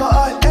my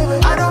alcohol.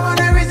 I don't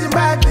wanna reason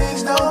bad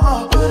things no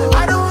more.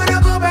 I don't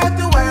wanna go back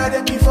to where I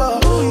did before.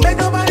 Make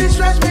nobody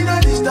stress me,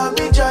 not disturb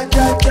me, cha.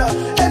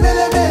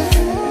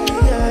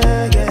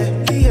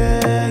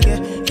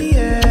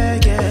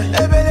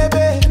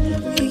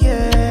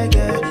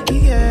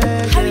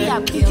 Hurry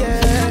up, I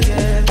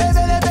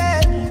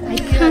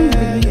can't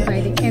believe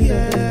by the end of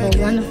this, but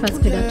one of us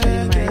could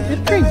actually marry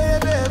the prince.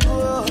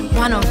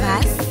 One of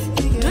us?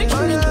 Don't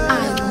you mean I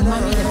will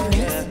marry the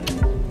prince?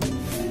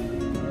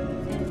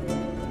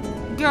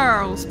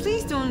 Girls,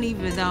 please don't leave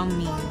without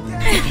me.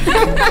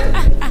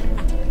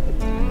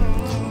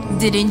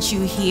 Didn't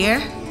you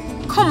hear?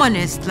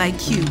 Commoners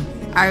like you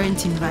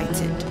aren't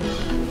invited.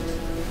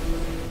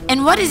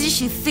 And what is it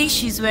she thinks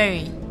she's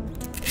wearing?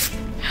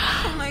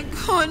 Oh my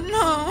God,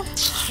 no.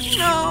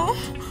 No.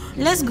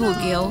 Let's go,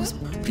 girls,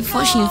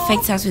 before she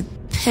infects us with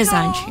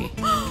peasantry.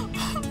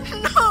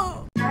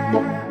 No.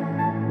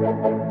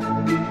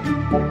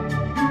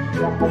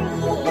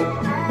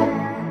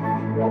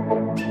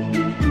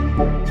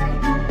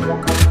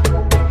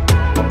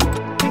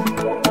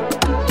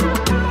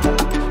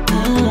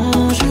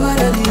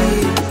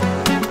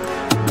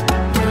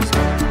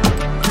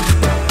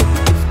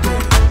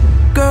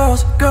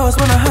 Girls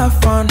wanna have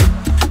fun.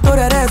 Throw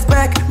that ass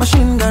back,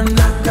 machine gun.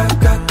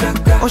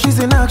 Oh, she's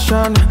in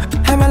action.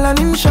 Her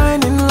melanin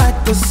shining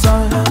like the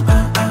sun.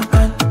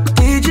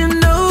 Did you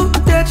know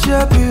that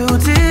you're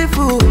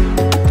beautiful?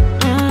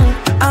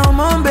 I'm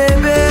on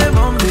baby,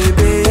 on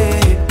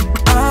baby.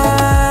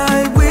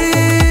 I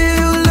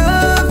will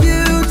love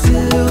you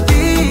till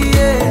the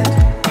end.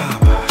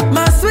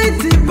 My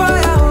sweetie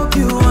pie, I hope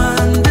you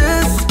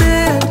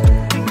understand.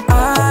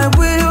 I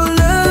will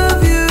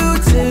love you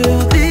till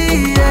the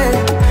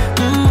end.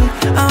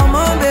 I'm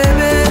on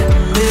baby.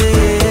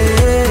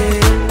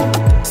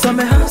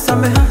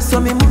 So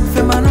me move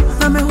for mano,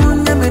 na me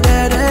hunde me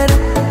de de de.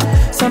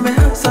 So me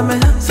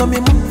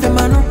move for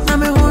mano, na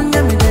me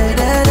hunde me de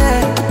de de.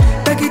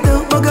 Take it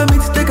up, bugger me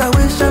to take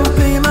away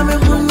champagne, na me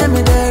hunde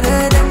me de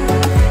de de.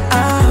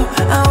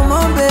 I'm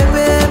on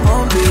baby.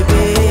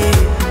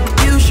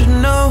 You should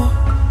know,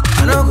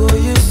 I no go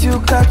use you,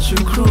 catch you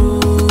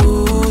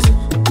cruise.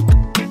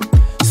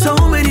 So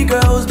many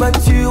girls,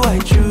 but you I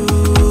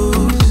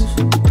choose.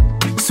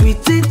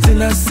 Sweet it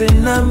in a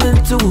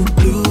cinnamon to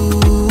blues.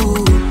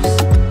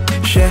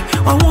 Share,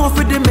 I want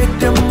for them make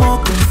them more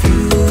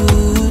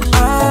confused.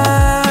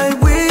 I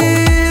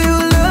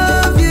will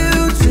love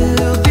you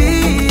till the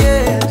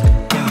end.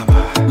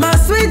 My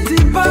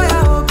sweetie pie, I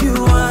hope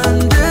you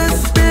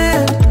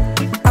understand.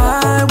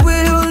 I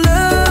will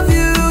love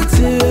you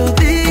till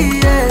the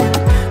end.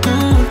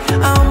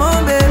 I'm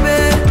on baby.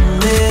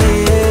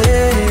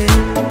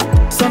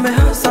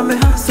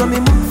 So me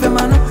move for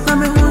mano, na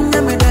me hunde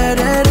me de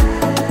de de.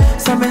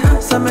 So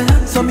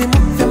me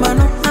move for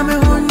mano, na me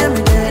hunde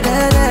me de de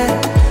de.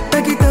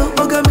 Take it up,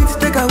 bugger me to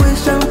take away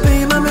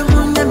champagne, na me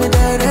hunde me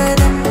de de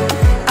de.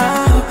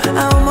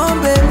 I'm on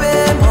baby.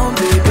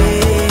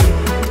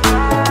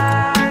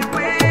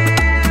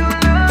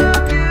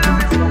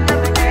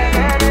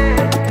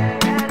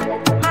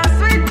 My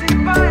sweetie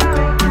pie, I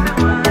hope you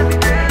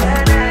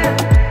understand.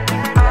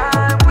 I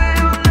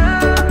will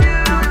love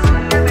you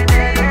till the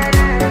end.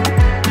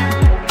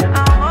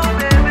 I'm on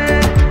baby.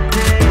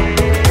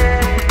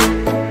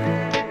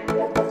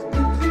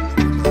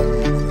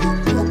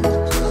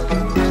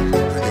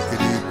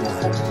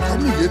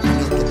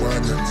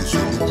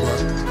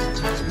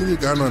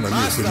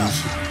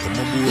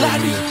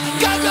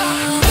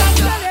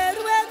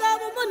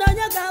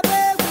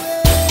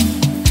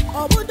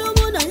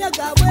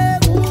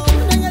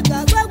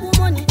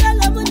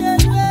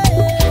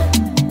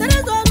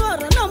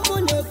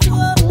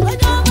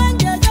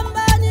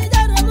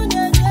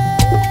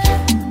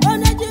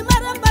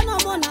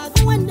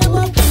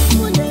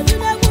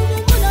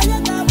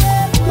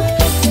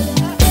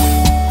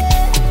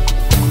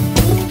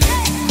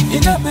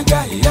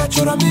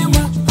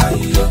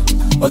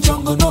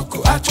 Ojongo noku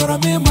achora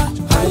mema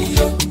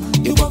ayo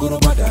Ibogoro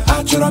bada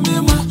achora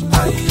mema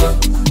ayo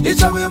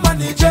Ichawe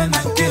mani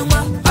jena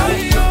nkema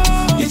ayo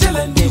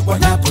Ijele ndi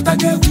wanya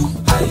putagegu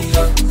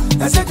ayo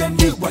Ezeke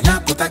ndi wanya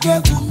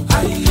putagegu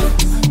ayo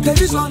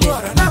Ladies on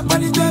water na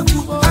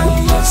manitegu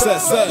ayo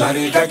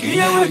Larika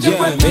kiya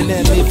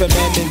Mene nife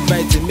man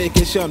invite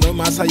making sure no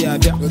masa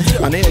yabia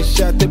Ane ya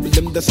shate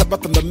bilim da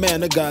sabat on the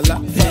man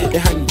gala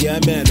hangi ya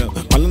meno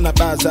Malona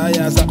baza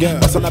yaza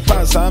Basana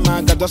pasa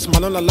manga dos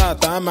malona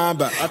lata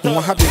amaba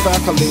Mwa happy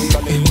faculty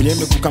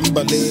Mwenye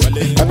kukambale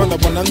Abana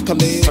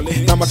wanantale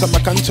Namata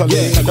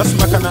makanchale Das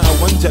makana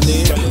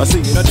awanjale I say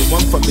you know the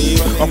one for me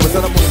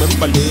Opposite of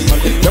mbale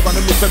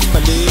Yabana mi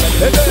family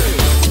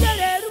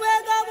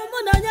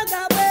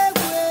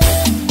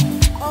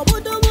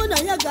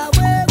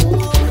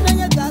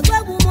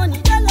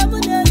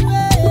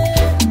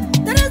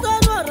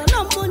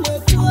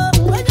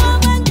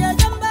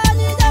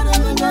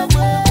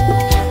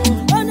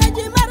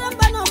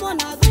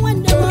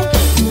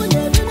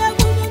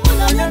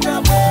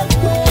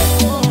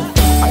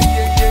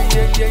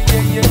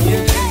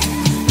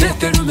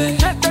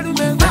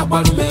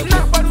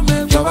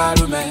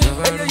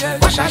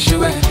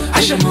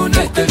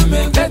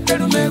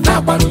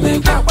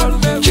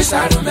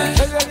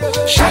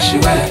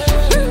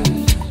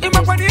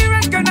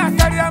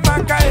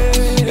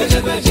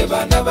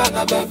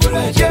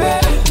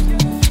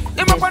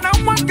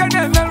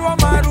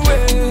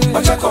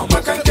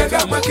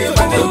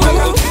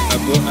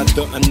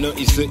I know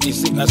it's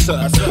I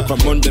saw from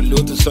Monday low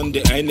to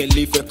Sunday, I ain't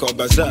leave a call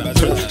bazaar.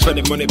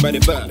 Spending money by the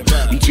bar,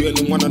 I'm 2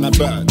 on a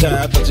bar.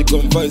 I thought you go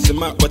voice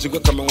him out, but you go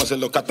come and once a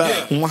look at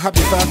that.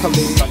 Happy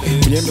faculty,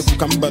 we ain't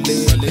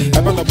Kambale,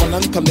 I'm on a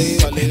Bonantale,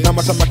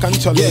 Namata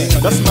Makanchale,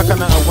 that's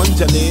Makana, I want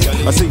Jane.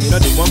 I say, you know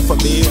the one for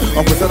me,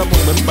 or was that a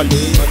woman,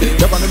 Bale,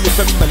 the one of the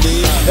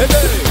family.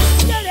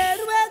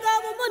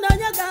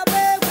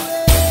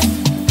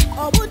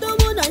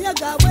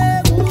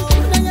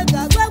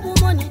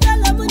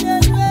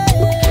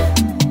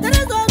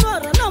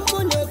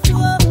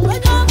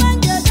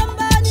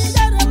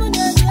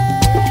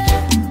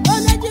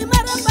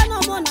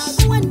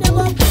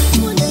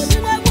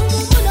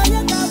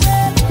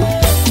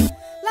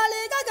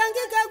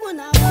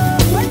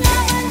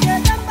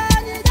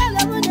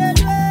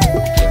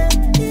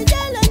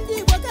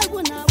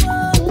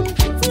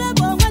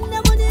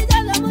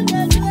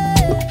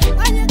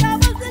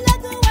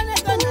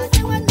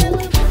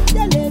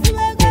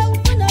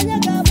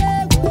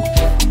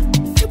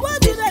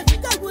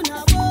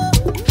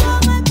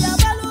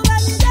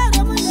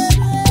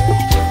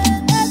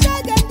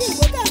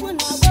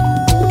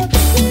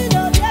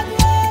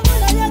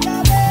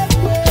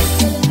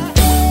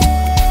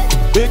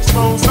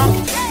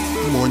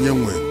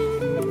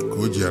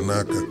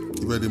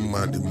 dị mma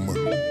dị mma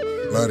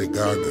Larry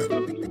Gaga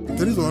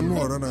Teresa ọnụ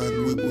ọra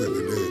na-agụ egwu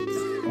egede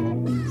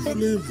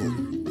Flavor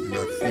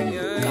na film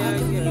mana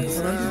ndị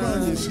be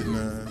anyị si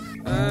na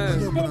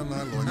onye ọbụla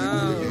na-alụ onye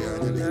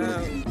dịrị ya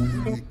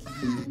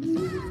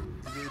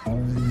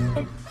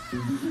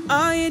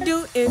All you do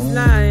is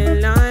lie,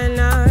 lie,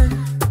 lie.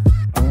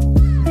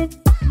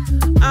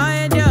 All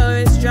you do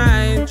is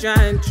try,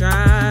 try,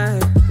 try.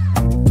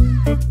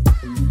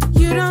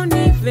 You don't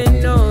even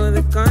know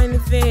the kind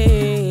of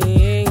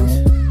things,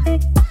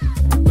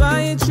 but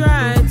you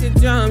try to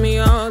tell me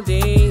all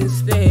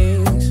these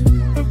things.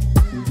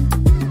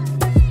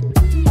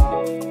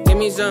 Give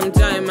me some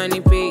time, I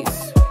need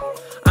peace.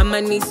 I'ma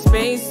need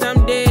space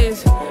some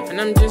days,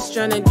 and I'm just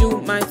trying to do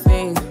my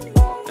thing.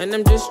 And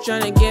I'm just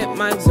trying to get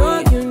my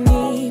way. You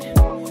need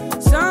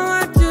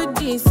someone to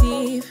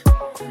deceive,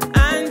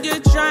 and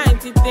you're trying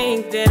to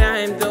think that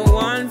I'm the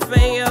one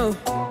for you.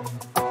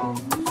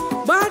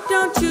 But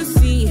don't you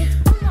see,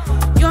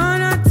 you're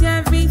not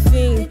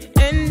everything,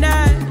 and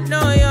I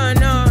know you're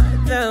not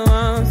the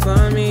one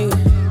for me.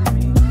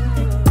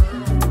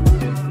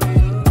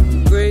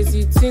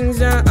 Crazy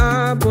things are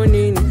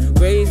happening,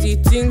 crazy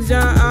things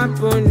are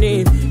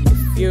happening.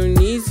 If you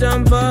need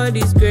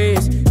somebody's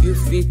grace, you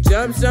fit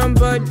up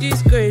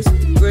somebody's grace.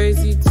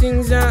 Crazy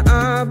things are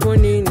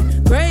happening,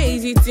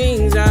 crazy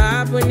things are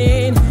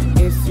happening.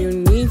 If you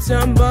need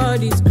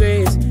somebody's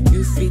grace,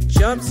 you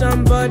fit up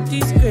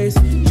somebody's grace.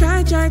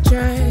 Try, try,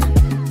 try.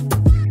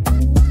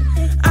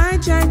 I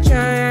try,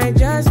 try, I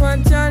just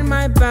want to turn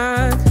my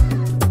back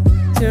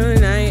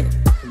tonight,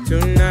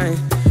 tonight.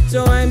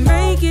 So I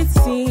make it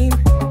seem,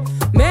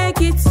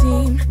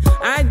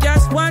 I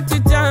just want to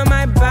turn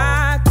my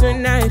back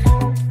tonight.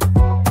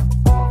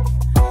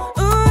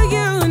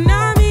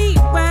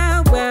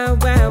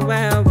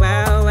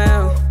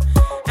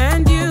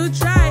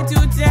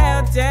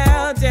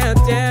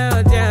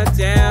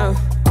 Tell.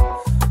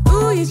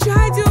 Ooh, you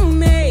try to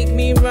make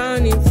me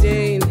run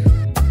insane,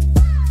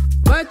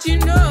 but you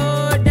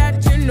know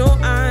that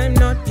I'm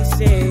not the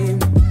same.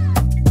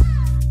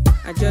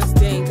 I just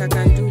think I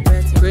can do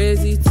better.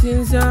 Crazy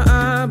things are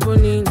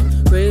happening,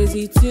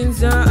 crazy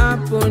things are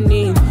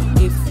happening.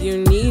 If you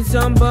need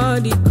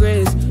somebody's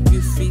grace,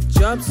 you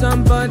fit up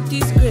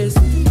somebody's grace.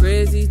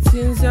 Crazy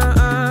things are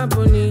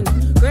happening,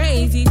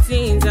 crazy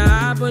things are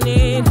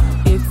happening.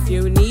 If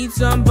you need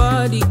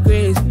somebody's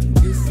grace,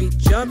 you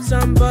fit up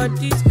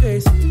somebody's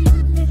grace.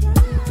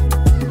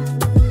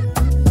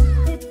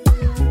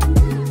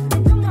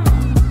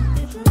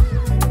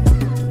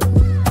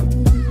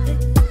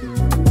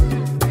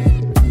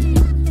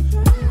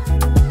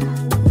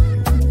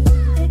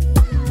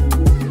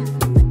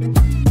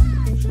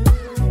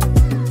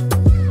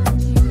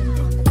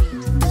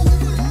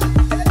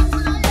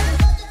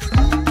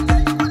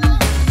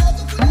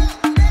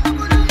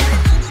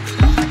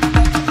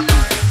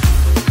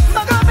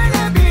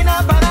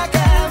 Para que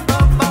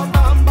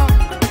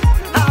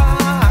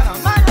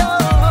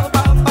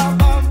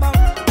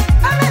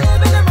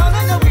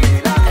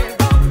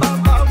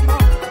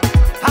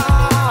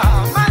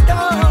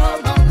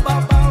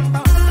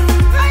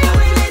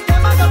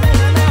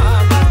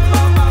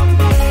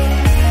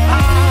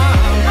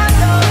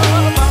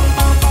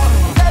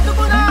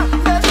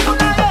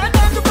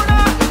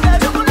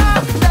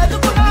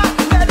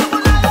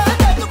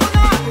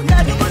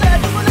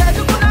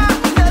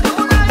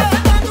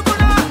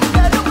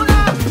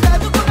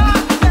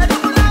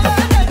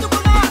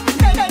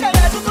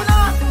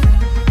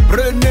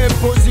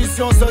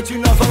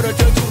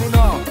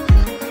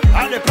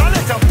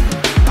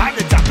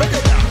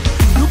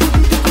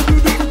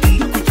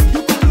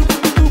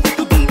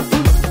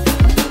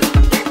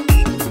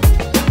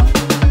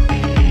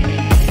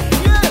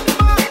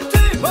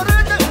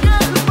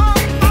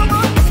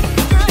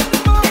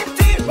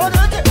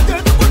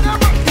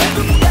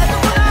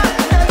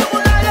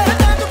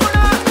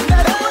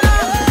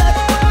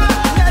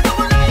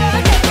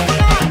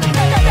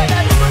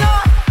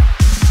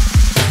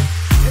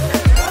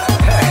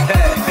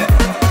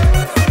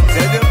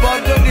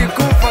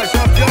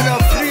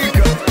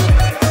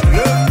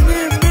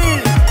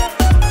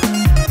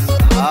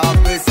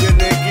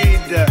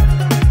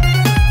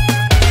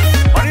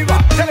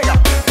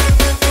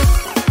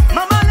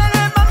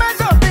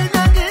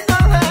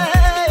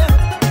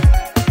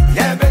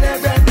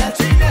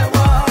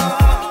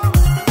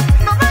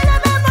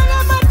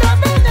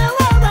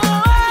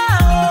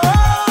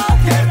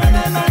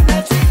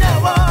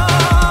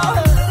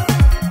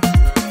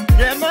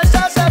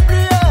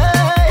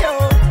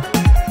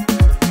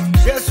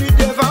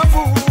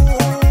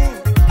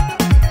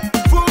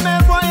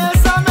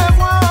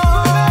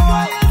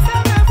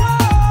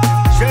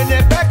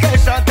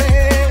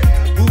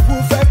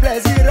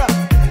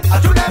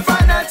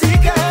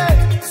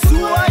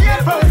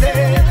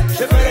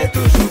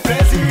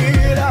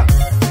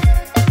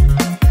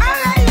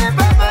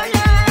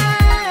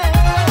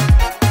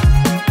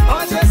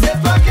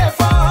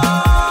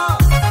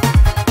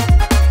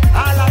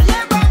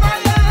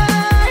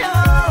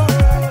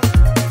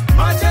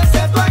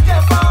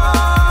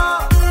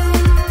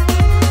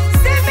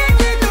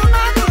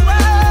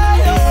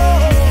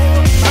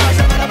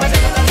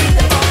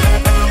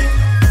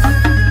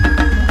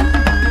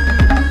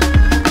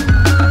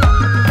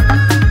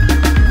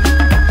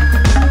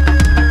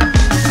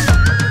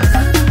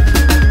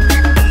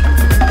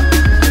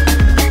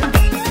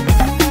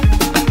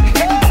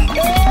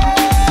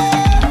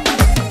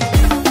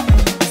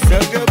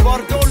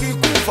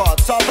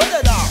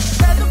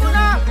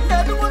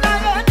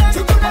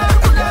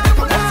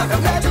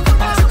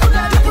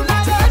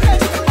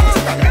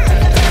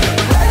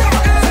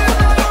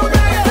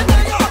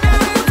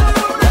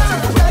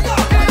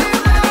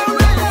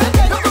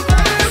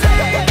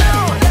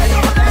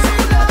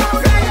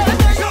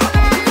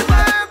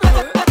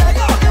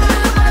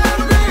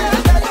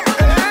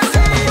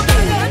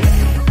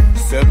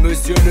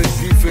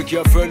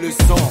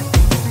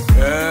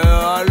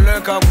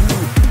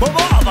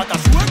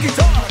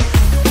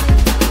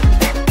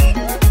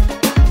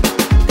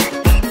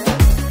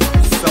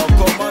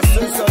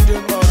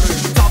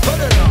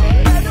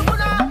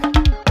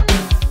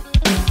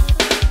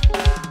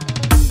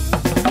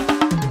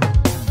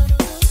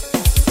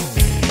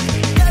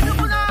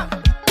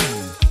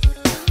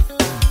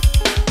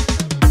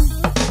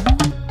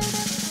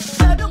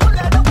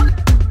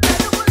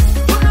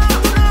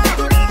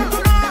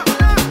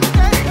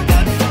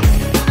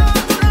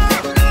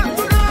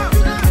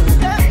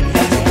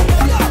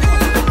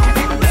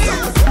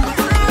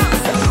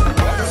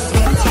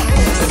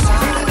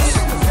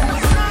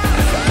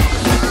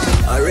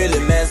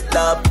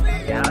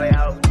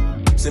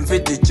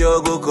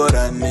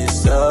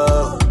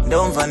so.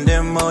 Don't find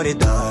them more the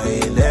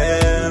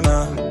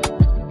dilemma.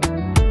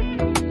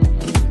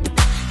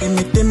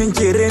 Imitim in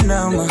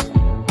Chirinama.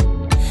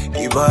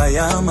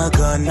 Ibaya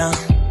magana.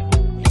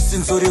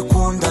 Since uri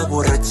kunda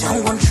bura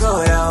cyangwa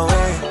nshora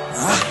we.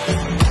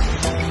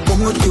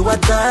 Umuti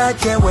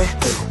watajewe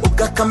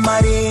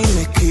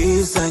ugakamarine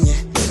kizanye.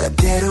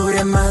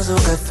 Gaterure mazo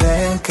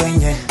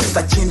gatenkenye.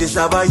 Sakindi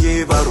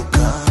zabaye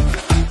baruka.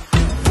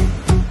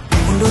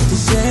 Unduti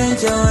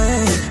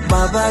senjewe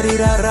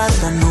babarira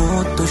rata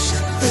nutusha.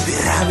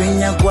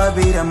 Birabinya kwa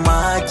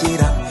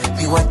biramagira.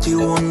 Biwati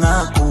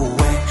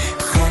ungakuwe.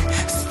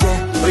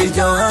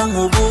 Biryo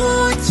hangu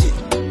buchi.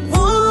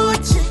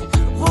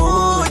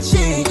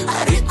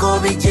 Ariko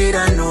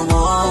bigira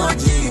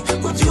nubuji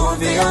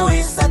ubyumvira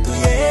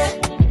wisatuye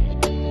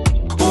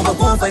uba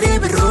kumva ari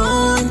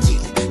birungi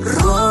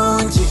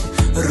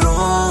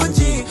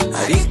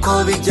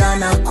ariko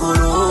bijyana ku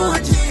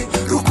rugi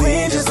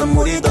rukwinjiza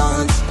muri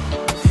dance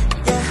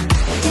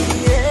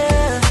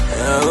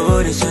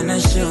nawuburisha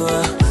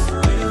nashyuha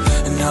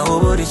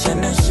nawuburisha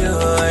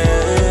nashyuha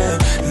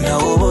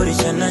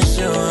nawuburisha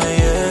nashyuha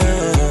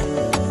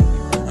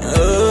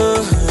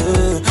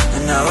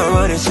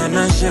nobody's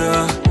gonna show,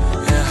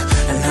 yeah.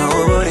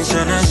 Nobody's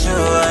gonna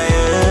show,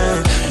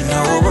 yeah.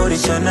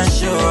 Nobody's gonna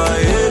show,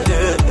 yeah.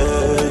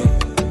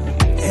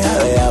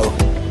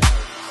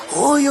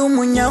 Uyu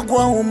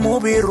munyagwa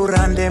umubiri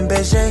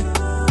urandembeje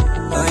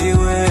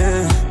ayiwe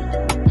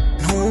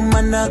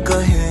ntuma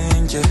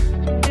n'agahenje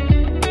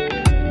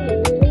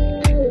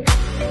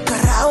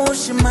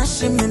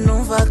karawushimashimi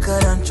numva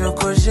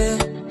karancokoje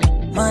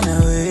mana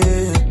we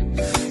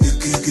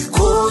iki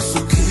gikosi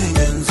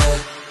ukingenze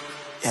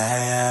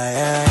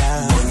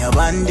Munya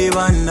bandi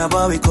bana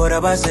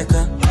babikora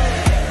baseka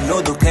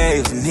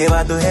Nudukeze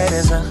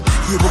ntibaduhereza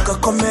Yibuka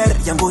komere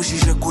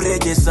yambujije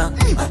kuregeza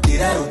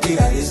Atira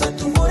rutirariza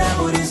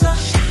tumuraburiza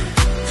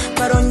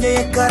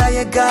Karongeye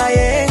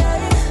karayegaye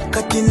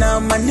Kati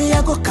nama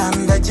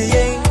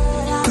ntiyagukandagiye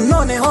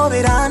Noneho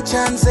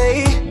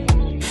birancanze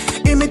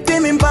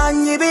Imitima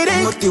imbanye ibiri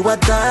Umuti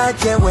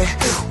watajewe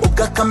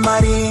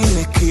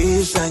ugakamarine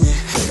kizanye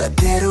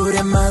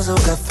Gaterure mazo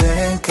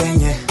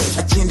gafenkenye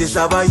Akindi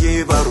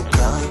zabaye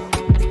baruka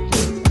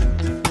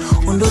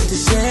Unduti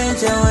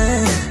senjewe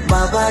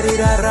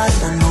babarira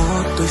rata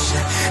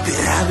nutusha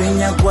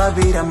Birabinya kwa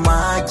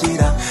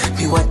biramagira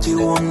Biwati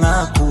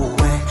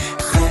ungakuwe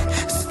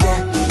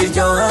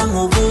Biryo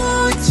hangu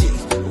buchi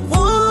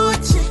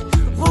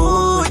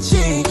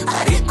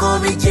Ariko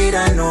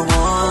bigira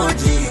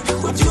nubuji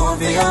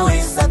ubyumvira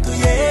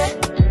wisatuye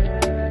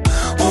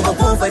uba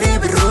kumva ari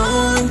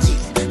birungi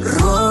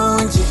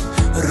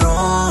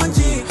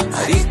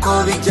ariko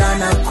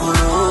bijyana ku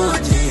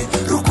rugi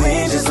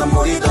rukwinjiza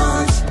muri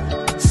dance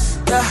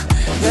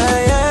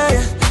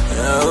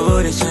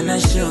nawuburisha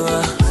nashyuha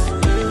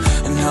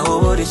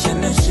nawuburisha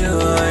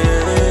nashyuha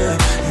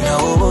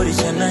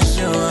nawuburisha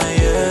nashyuha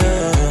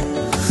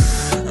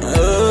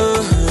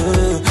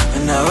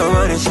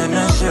nawuburisha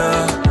nashyuha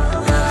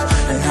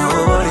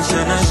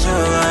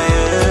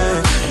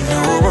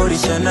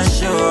nawuburisha nashyuha nawuburisha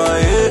nashyuha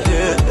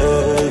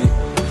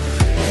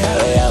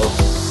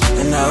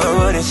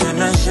nawuburisha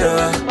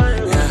nashyuha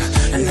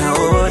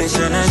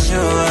nawuburisha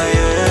nashyuha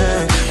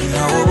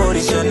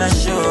nawuburisha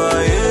nashyuha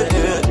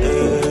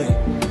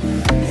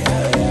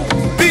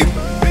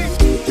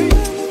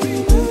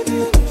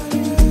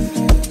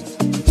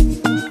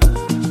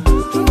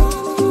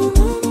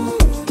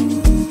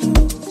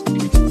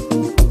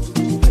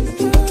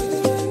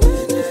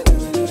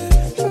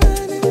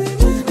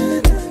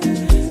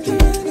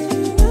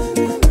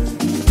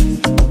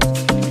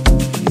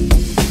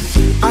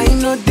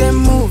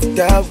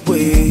that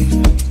way.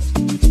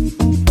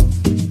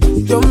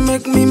 Don't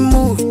make me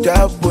move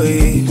that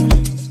way.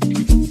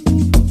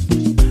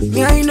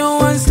 Me, I know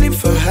one sleep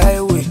for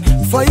highway.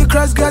 Before you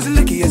cross, guys,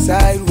 look at your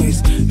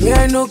sideways. Me,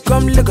 I know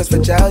come look us for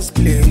child's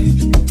play.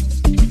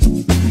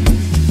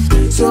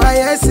 So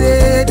I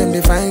say them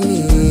they find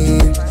me.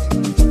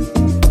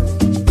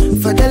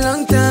 For the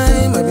long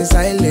time I've been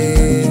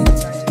silent.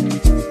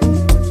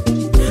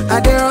 I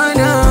dey run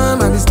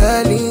am, I be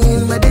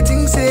styling. But they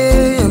think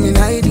say I'm in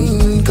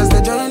hiding, cause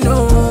they don't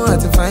know how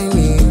to find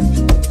me.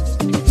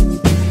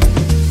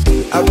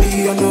 I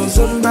be on no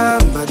Zumba,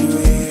 by the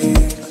way.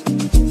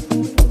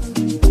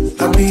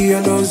 I be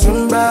on no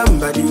Zumba,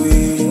 by the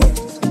way.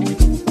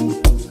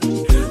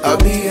 I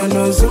be on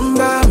no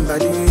Zumba, by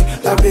the way.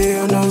 I be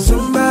on no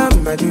Zumba,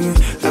 by the way.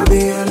 I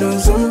be on no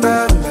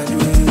Zumba, by the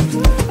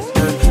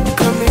way.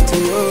 Coming to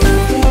you.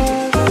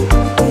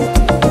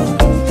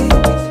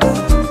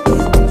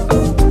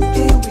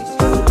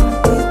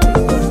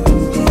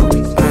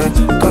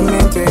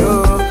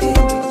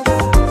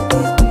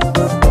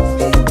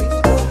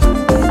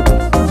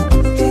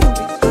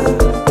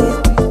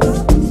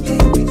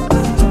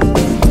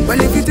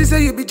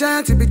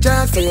 To be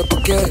giant for your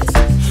pockets.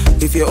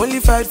 If you only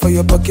fight for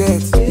your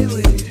pockets,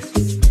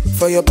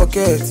 for your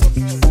pockets.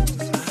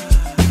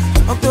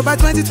 October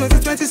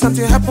 2020,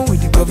 something happened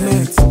with the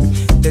government.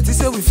 That is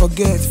say we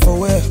forget for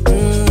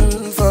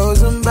where. for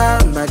Zumba,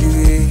 by the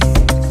way.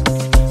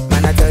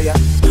 Man, I tell ya,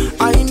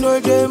 I know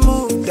they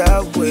move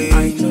that way.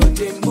 I know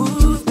they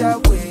move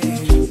that way.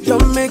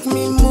 Don't make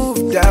me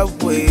move that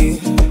way.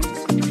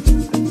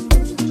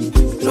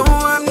 No,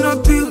 I'm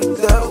not built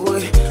that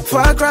way.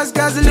 Far across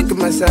Gaza, look at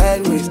my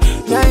sideways.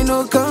 Now I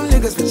know come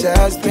niggas for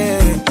child's play.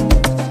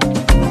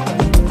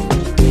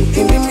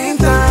 In the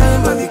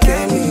meantime, I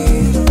became me.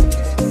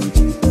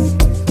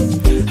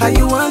 How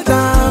you want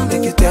time,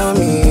 make you tell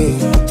me.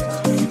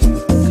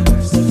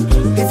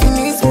 If you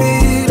need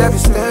speed, I be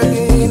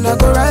swerving. I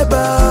go right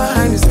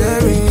behind the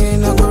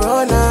steering. I go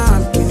run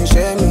up, can you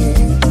share me?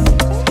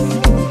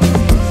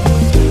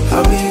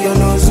 I'll be on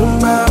no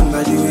Zumba,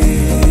 by the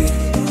way.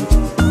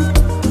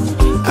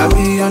 I'll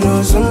be on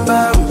no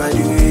Zumba, by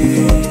the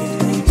way.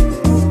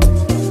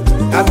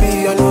 I'll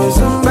be on no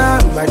Zumba,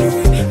 by the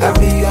way. I'll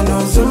be on no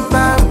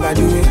Zumba, by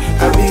the way.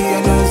 I'll be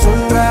on no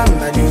Zumba,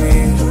 by the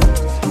way.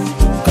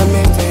 Come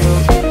into you.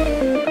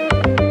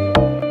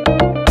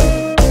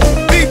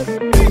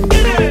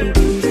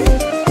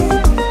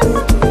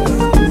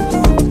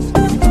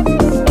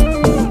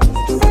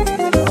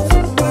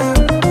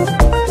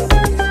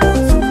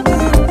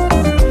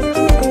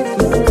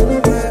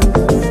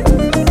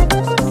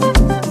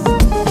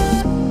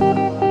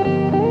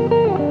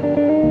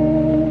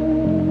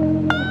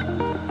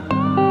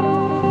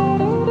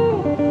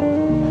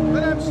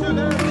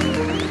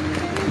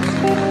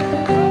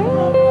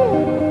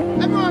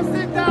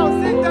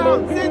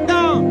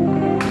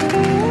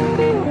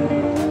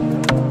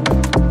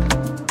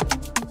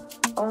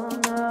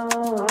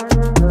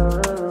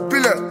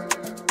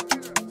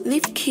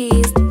 Leave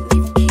keys.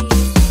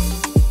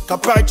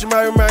 Capacho,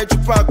 my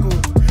Chupaco.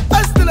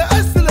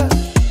 Astela.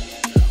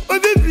 Oh,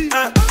 baby.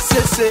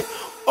 Say,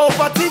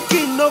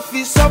 overthinking no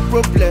is a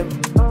problem.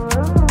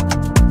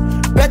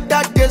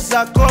 Better days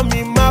are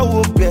coming, my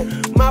wope.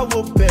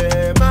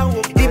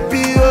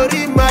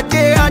 Ipiori, my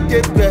day,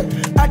 atepe.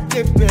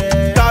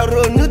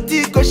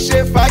 Taronuti, ko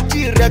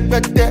shefaji,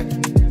 repete.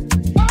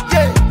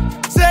 Yeah,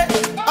 say,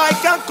 I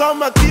can't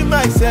come and keep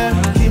myself.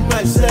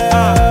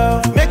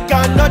 Make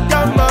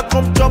another man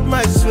come chop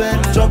my sweat.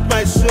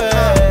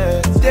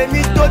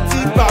 Demi to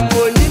ti ba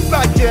kò ní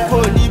bàjẹ́.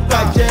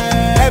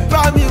 Ẹ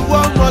bá mi wọ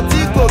ọmọ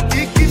tí kò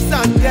kí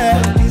sàǹdẹ̀.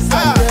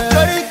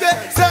 Torí pé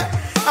ṣé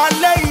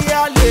alẹ́ yìí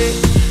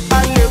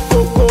alẹ́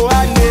kòkó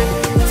alẹ́.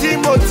 Tí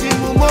mo ti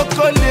mú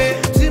mọ́kọ́lé.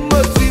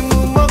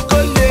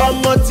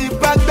 Ọmọ tí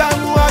bá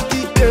gbámú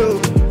àkìdè o.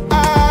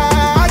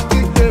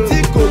 Tí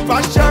kò bá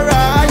ṣọ́ra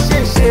á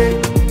ṣèṣe.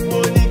 Mo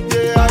ní pé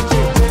á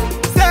ṣèṣe.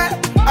 Ṣé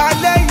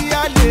alẹ́ yìí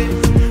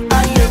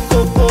alẹ́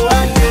kòkó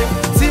alẹ́.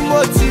 Tí mo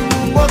ti mú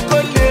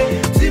mọ́kọ́lé.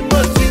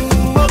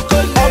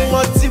 Ọmọ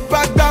tí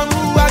bá gbámú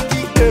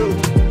àkìdè o.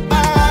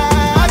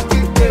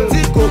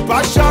 Tí kò bá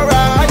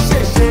ṣọ́ra á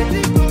ṣèṣe.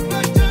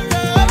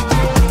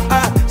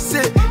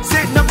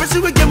 Say na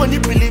person wey get money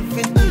believe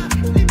in.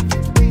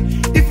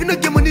 If you no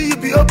get money, you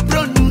be up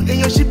brand new and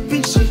your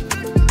shipping shit.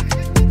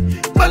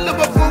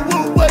 Palava for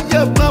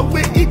wire my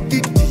way it.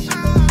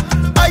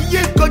 I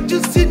ain't got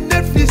you see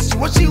Netflix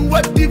watching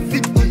what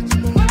DVD.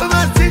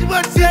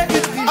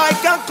 I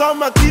can't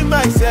come and keep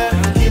myself.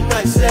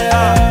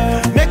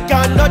 Make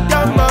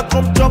another man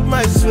come chop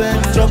my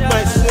sweat.